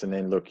past, and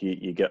then look,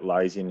 you get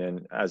lazy,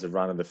 and as a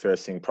runner, the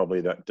first thing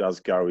probably that does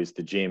go is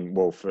the gym.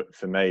 Well,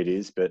 for me it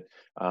is, but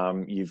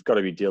you've got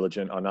to be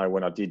diligent. I know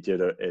when I did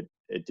it,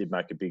 it did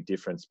make a big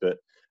difference, but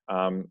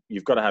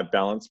you've got to have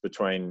balance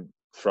between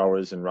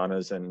throwers and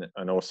runners, and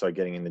also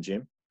getting in the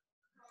gym.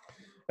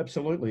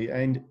 Absolutely.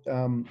 And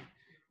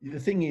the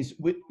thing is,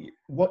 with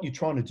what you're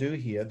trying to do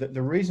here,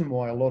 the reason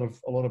why a lot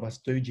of us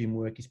do gym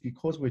work is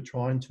because we're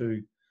trying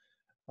to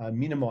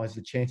minimize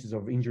the chances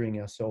of injuring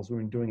ourselves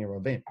when doing our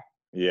event.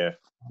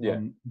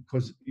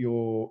 Because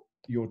you're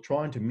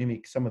trying to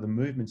mimic some of the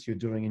movements you're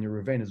doing in your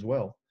event as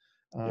well.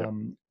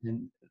 And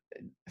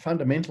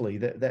fundamentally,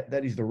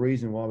 that is the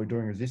reason why we're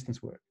doing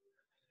resistance work.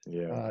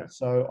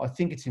 So I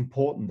think it's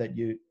important that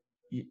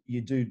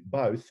you do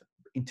both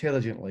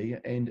intelligently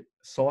and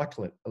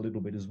cycle it a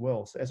little bit as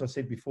well. So as I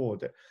said before,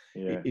 that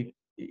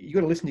you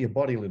got to listen to your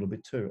body a little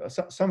bit too.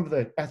 Some of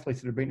the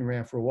athletes that have been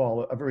around for a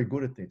while are very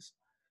good at this.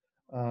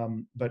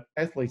 But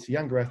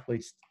younger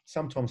athletes,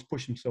 sometimes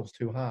push themselves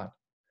too hard.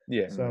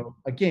 So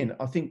again,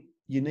 I think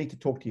you need to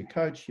talk to your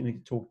coach, you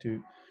need to talk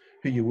to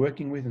who you're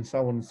working with, and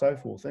so on and so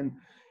forth. And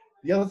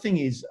the other thing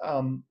is,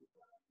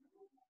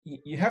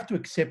 you have to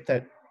accept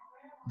that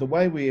the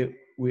way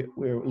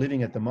we're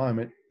living at the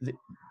moment,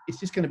 it's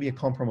just going to be a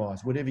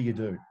compromise, whatever you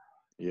do.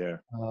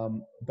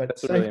 But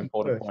that's a really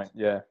important point.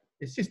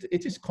 It's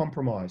just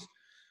compromise.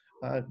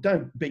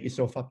 Don't beat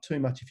yourself up too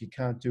much if you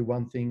can't do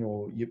one thing,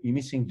 or you're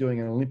missing doing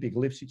an Olympic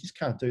lifts. You just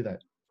can't do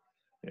that.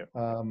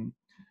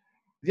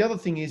 The other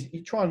thing is,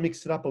 you try and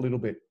mix it up a little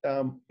bit.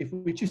 If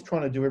we're just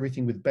trying to do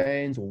everything with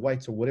bands or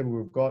weights or whatever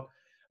we've got,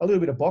 a little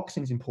bit of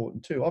boxing is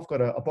important too. I've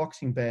got a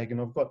boxing bag, and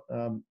I've got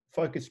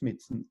focus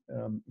mitts and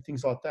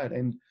things like that,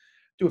 and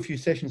do a few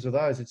sessions of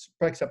those. It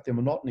breaks up the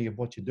monotony of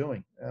what you're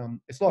doing.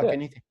 It's like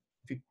anything.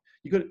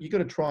 You got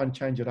to try and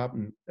change it up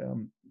and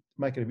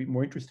make it a bit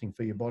more interesting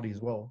for your body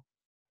as well.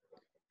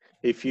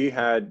 If you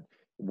had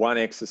one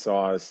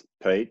exercise,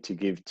 Pete, to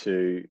give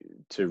to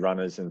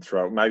runners and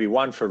throwers, maybe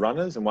one for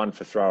runners and one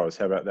for throwers,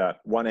 how about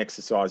that? One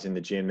exercise in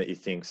the gym that you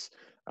think's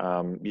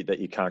that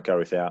you can't go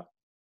without.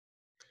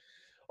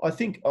 I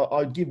think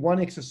I'd give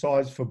one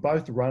exercise for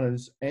both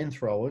runners and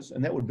throwers,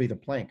 and that would be the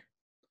plank.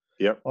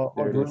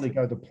 I'd really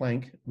go the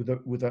plank with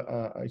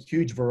a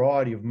huge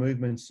variety of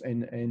movements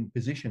and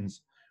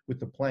positions with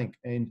the plank,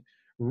 and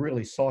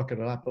really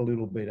cycle it up a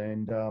little bit,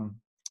 and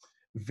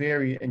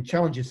vary and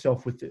challenge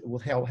yourself with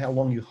how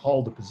long you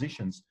hold the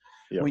positions.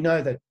 We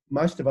know that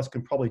most of us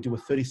can probably do a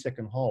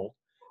 30-second hold.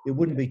 There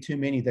wouldn't be too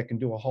many that can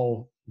do a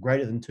hold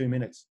greater than 2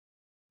 minutes.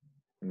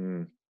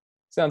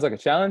 Sounds like a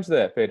challenge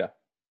there, Peter.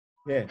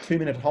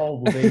 2-minute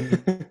hold will be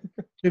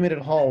 2-minute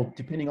hold,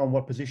 depending on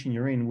what position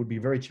you're in, would be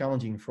very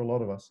challenging for a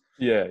lot of us.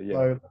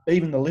 So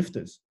even the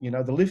lifters,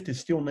 the lifters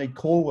still need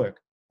core work.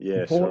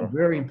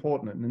 Very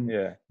important. And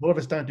a lot of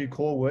us don't do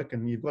core work,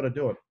 and you've got to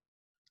do it.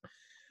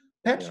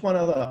 Perhaps one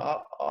other,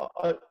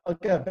 I'll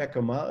go back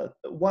on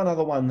one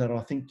other one that I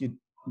think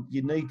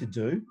you need to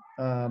do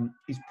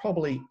is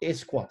probably air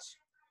squats.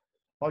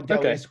 I'd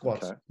go air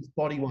squats,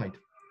 body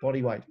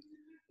weight,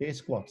 air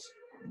squats.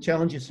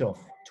 Challenge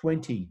yourself,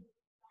 20,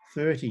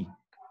 30,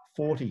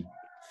 40,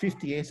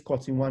 50 air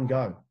squats in one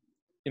go.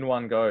 In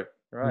one go,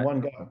 right. In one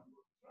go.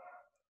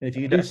 And if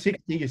you can do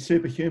 60, you're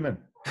superhuman.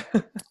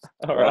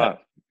 All right.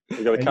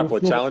 We've got a couple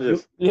of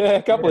challenges.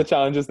 A couple of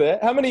challenges there.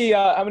 How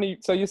many,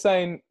 so you're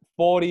saying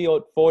 40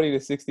 to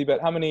 60,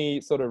 but how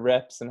many sort of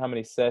reps and how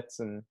many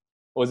sets, or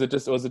was it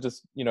just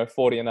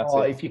 40 and that's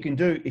it? If you can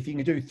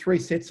do 3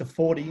 sets of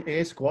 40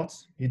 air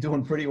squats, you're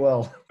doing pretty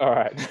well. All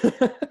right.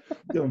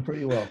 Doing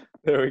pretty well.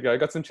 There we go.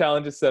 Got some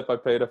challenges set by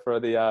Peter for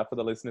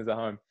the listeners at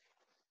home.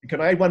 Can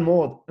I add one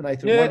more,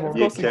 Nathan? Yeah, one more. Of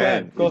course you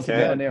can. Of course you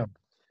can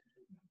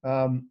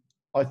now.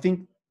 I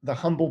think the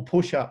humble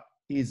push-up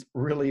is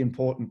really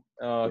important.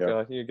 Oh,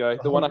 God, here you go.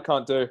 The one I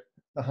can't do.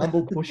 The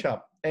humble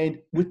push-up. And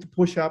with the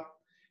push-up,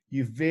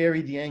 you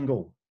vary the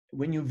angle.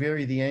 When you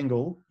vary the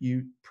angle,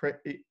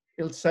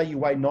 let's say you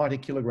weigh 90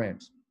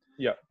 kilograms.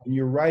 And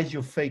you raise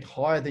your feet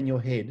higher than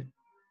your head,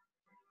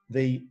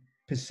 the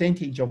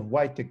percentage of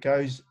weight that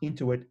goes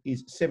into it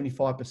is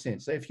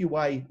 75%. So if you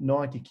weigh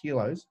 90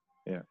 kilos,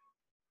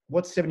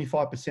 what's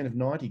 75% of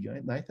 90,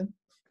 Nathan?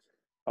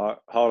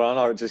 Hold on,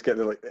 I'll just get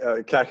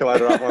the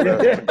calculator up on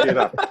the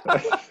computer.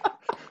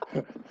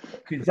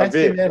 Because that's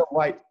the amount of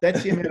weight.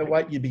 That's the amount of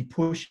weight you'd be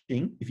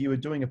pushing if you were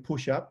doing a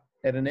push-up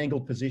at an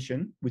angled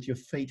position with your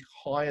feet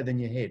higher than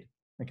your head.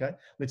 Okay,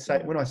 let's say,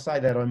 when I say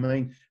that, I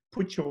mean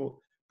put your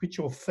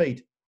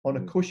feet on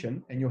a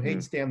cushion and your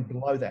head's down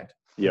below that.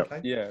 Yeah.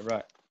 Okay? Yeah,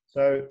 right.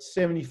 So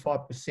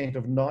 75%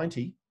 of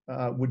 90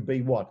 would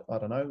be what? I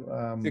don't know.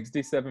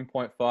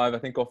 67.5, I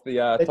think, off the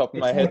top of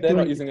my it's head like there, not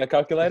doing- using a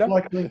calculator.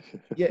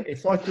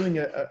 It's like doing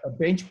a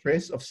bench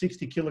press of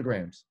 60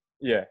 kilograms.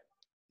 Yeah,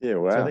 Yeah,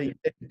 wow. So pretty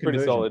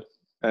conversion. solid.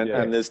 And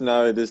Yeah. and there's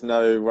no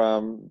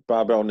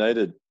barbell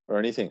needed or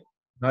anything.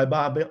 No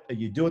barbell.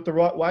 You do it the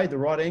right way, the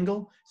right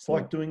angle. It's Yeah.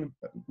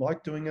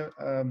 like doing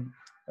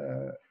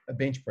a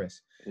bench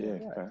press. Yeah.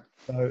 Okay.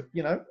 So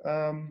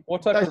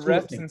What type those of sort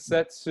reps things. and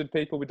sets should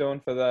people be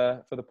doing for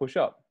the push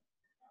up?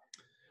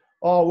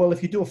 Oh well,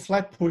 if you do a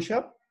flat push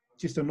up,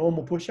 just a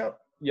normal push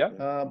up, Yeah.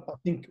 I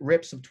think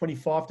reps of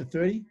 25 to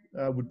 30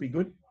 would be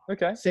good.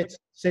 Okay.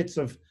 Sets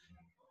of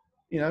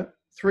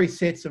 3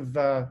 sets of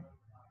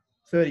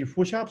 30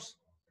 push ups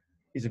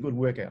is a good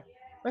workout.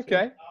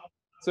 Okay.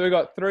 So we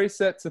got 3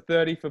 sets of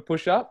 30 for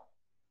push up,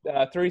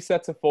 3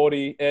 sets of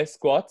 40 air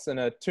squats, and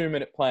a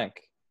 2-minute plank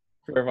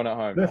for everyone at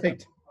home.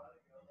 Perfect.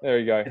 There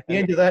you go. At the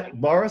end of that,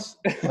 Boris,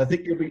 I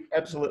think you'll be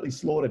absolutely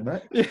slaughtered,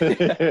 mate.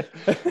 I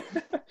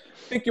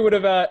think you would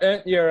have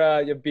earned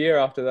your beer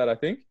after that. I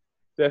think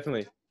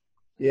definitely.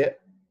 Yeah,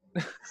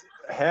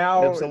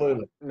 How?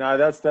 absolutely. No,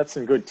 that's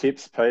some good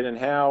tips, Pete. And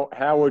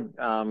how would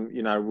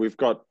we've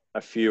got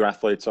a few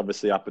athletes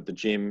obviously up at the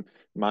gym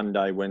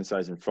Monday,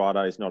 Wednesdays, and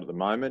Fridays. Not at the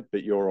moment,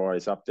 but you're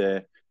always up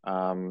there.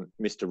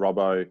 Mr.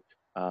 Robbo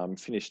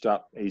finished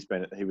up.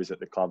 He was at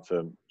the club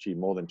for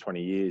more than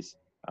 20 years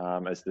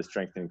as the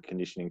strength and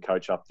conditioning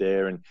coach up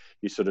there, and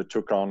you sort of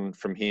took on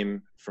from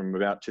him from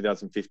about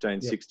 2015,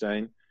 Yep.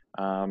 16,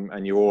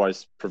 and you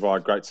always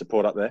provide great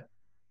support up there.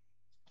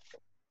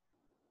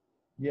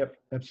 Yep,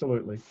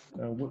 absolutely.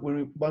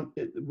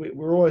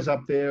 We're always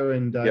up there,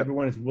 and Yep.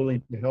 everyone is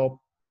willing to help.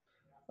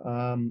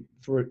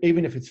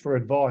 Even if it's for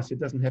advice, it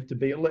doesn't have to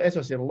be. As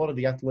I said, a lot of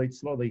the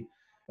athletes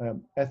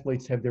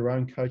have their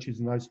own coaches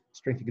and those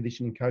strength and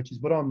conditioning coaches,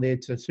 but I'm there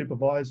to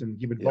supervise and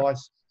give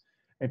advice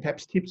and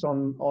perhaps tips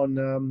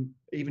on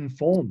even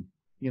form.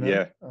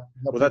 Yeah.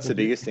 Well, that's the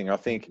biggest thing. I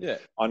think. Yeah.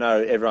 I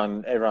know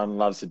everyone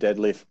loves the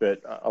deadlift,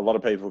 but a lot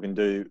of people can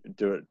do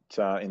it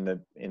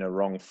in a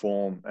wrong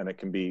form, and it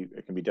can be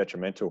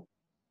detrimental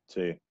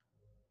to you.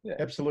 Yeah.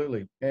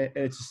 Absolutely, and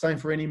it's the same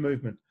for any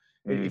movement.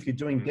 If you're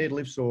doing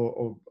deadlifts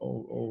or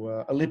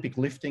Olympic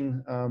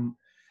lifting,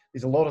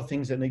 there's a lot of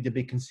things that need to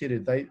be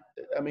considered.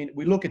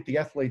 We look at the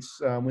athletes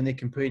when they're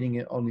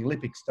competing on the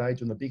Olympic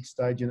stage, on the big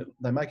stage, and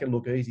they make it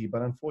look easy,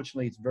 but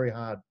unfortunately it's very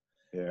hard.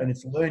 Yeah. And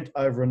it's learned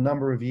over a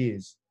number of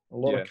years. A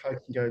lot Yeah. of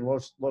coaching a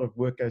lot of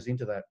work goes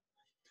into that.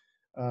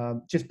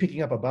 Just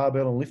picking up a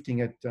barbell and lifting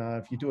it,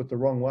 if you do it the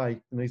wrong way,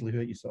 you can easily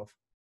hurt yourself.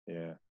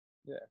 Yeah.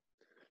 Yeah.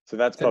 So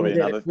that's So probably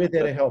we're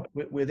there to help.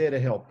 We're there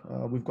to help.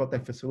 We've got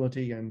that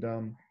facility,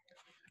 and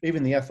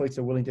even the athletes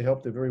are willing to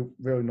help. They're very,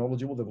 very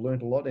knowledgeable. They've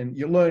learned a lot, and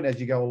you learn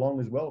as you go along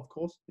as well, of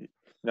course.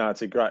 No,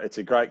 it's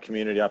a great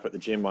community up at the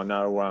gym. I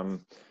know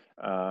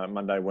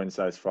Monday,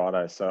 Wednesdays,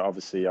 Fridays. So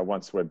obviously,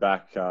 once we're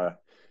back,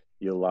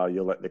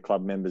 you'll let the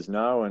club members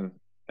know, and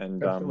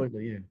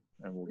Absolutely, yeah.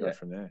 and we'll go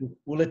from there.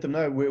 We'll let them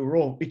know. We're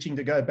all itching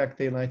to go back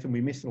there, Nathan.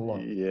 We miss it a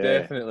lot. Yeah,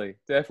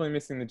 Definitely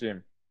missing the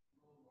gym.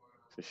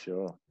 for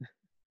sure.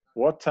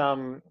 What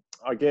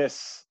I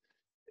guess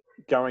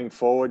going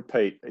forward,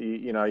 Pete,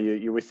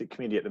 you're with the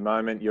committee at the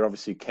moment. You're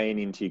obviously keen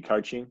into your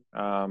coaching.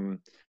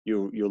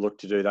 You'll look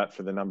to do that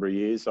for the number of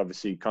years.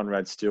 Obviously,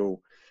 Conrad's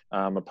still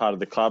a part of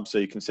the club, so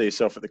you can see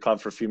yourself at the club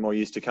for a few more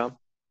years to come.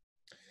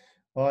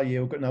 Oh yeah,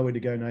 we've got nowhere to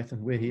go,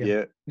 Nathan. We're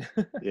here.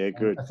 Yeah,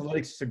 good.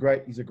 Athletics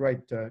is a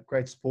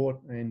great sport,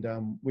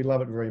 and we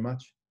love it very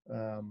much.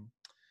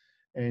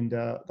 And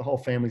the whole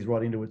family's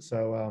right into it.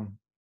 So,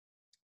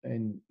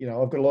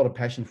 I've got a lot of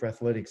passion for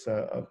athletics.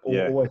 I've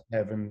always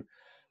have, and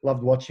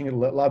loved watching it.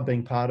 Loved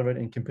being part of it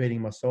and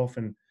competing myself.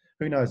 And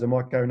who knows, I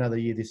might go another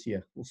year this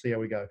year. We'll see how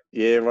we go.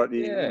 Yeah. What are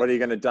you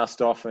going to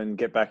dust off and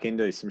get back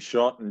into? Some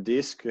shot and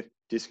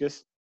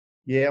discus?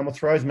 Yeah, I'm a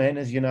throws man,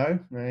 as you know,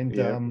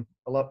 and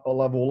I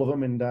love all of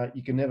them. And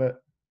you can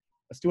never.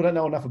 I still don't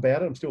know enough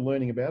about it. I'm still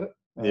learning about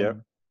it.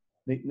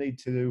 Need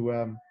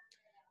to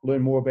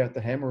learn more about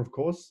the hammer, of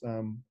course.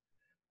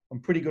 I'm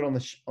pretty good on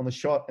the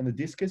shot and the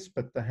discus,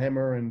 but the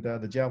hammer and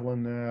the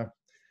javelin,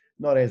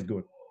 not as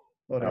good.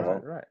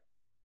 Right.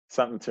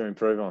 Something to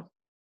improve on.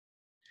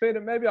 Peter,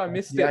 maybe I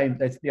missed it.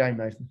 That's the aim,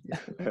 Nathan.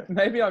 Yeah.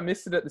 Maybe I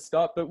missed it at the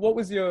start. But what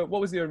was your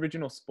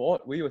original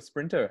sport? Were you a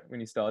sprinter when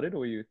you started, or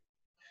were you?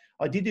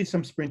 I did do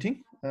some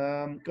sprinting.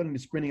 Got into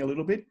sprinting a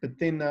little bit, but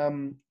then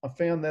I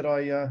found that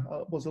I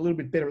was a little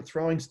bit better at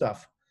throwing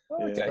stuff.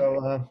 Oh, okay.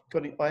 So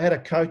I had a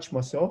coach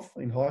myself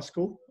in high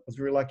school. I was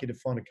very lucky to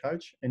find a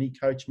coach, and he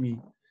coached me,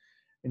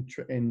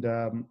 and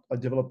I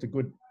developed a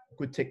good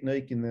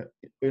technique in the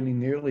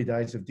early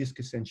days of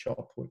discus and shot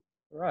put.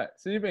 Right.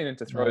 So you've been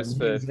into throws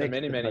for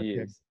many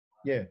years.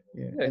 Yeah.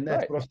 And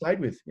that's what I stayed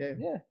with. Yeah.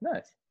 Yeah.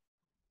 Nice.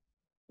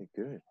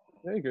 Good.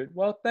 Very good.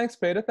 Well, thanks,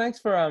 Peter. Thanks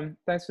for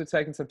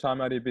taking some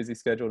time out of your busy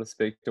schedule to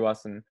speak to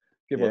us and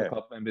give all the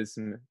club members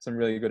some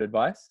really good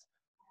advice.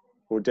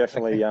 we'll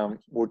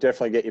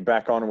definitely get you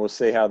back on, and we'll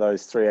see how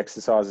those 3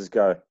 exercises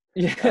go.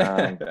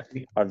 Yeah.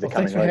 Over the coming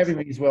thanks for weeks. having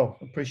me as well.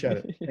 Appreciate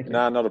it. Thank you.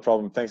 No, not a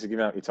problem. Thanks for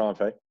giving up your time,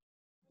 Pete.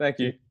 Thank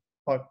you.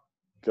 Bye.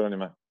 Good on you,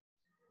 mate.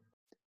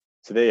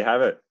 So there you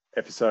have it.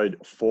 Episode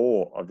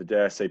 4 of the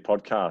DAC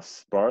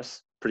podcast.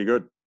 Boris, pretty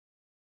good.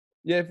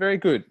 Yeah, very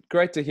good.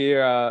 Great to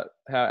hear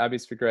how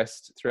Abby's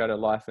progressed throughout her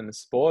life in the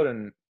sport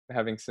and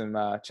having some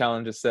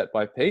challenges set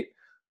by Pete.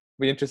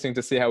 It'll be interesting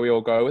to see how we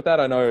all go with that.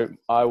 I know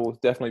I will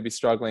definitely be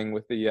struggling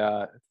with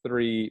the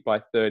 3 by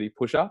 30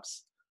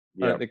 push-ups.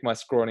 Yep. I don't think my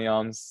scrawny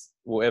arms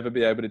will ever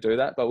be able to do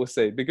that, but we'll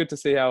see. It'd be good to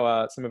see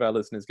how some of our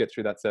listeners get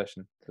through that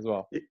session as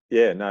well.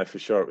 Yeah, no, for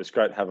sure. It was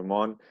great to have them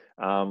on.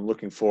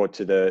 Looking forward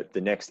to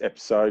the next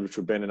episode, which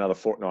will be in another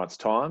fortnight's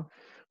time.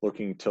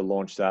 Looking to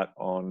launch that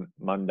on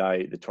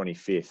Monday, the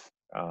 25th.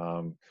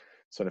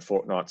 So in a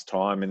fortnight's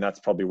time, and that's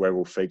probably where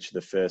we'll feature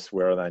the first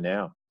Where Are They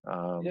Now?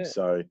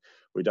 So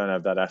we don't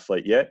have that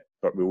athlete yet,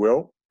 but we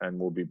will, and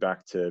we'll be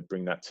back to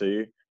bring that to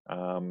you.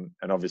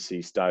 And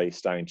obviously stay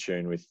in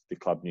tune with the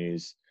club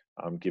news,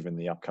 given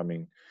the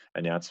upcoming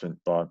announcement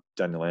by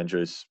Daniel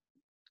Andrews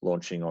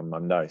launching on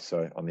Monday,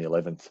 so on the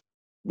 11th,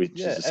 which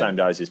is the same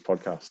day as this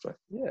podcast. So.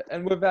 Yeah,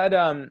 and we've had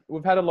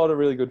a lot of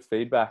really good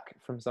feedback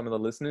from some of the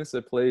listeners.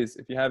 So please,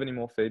 if you have any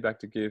more feedback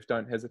to give,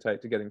 don't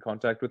hesitate to get in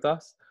contact with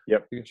us.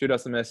 Yep. You can shoot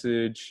us a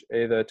message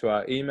either to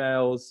our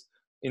emails,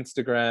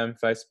 Instagram,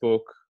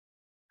 Facebook,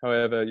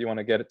 however you want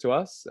to get it to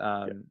us.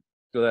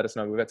 To let us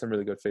know. We've had some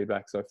really good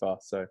feedback so far,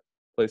 so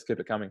please keep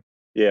it coming.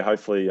 Yeah,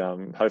 hopefully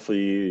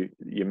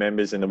your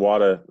members and the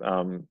wider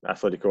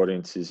athletic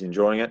audience is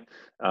enjoying it.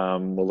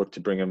 We'll look to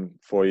bring them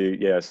for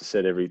you, as I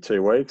said, every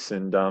 2 weeks.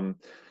 And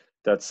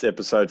that's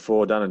episode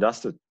 4 done and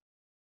dusted.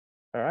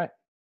 All right.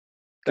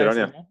 Good on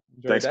you.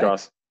 Thanks,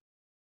 guys.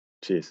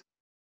 Cheers.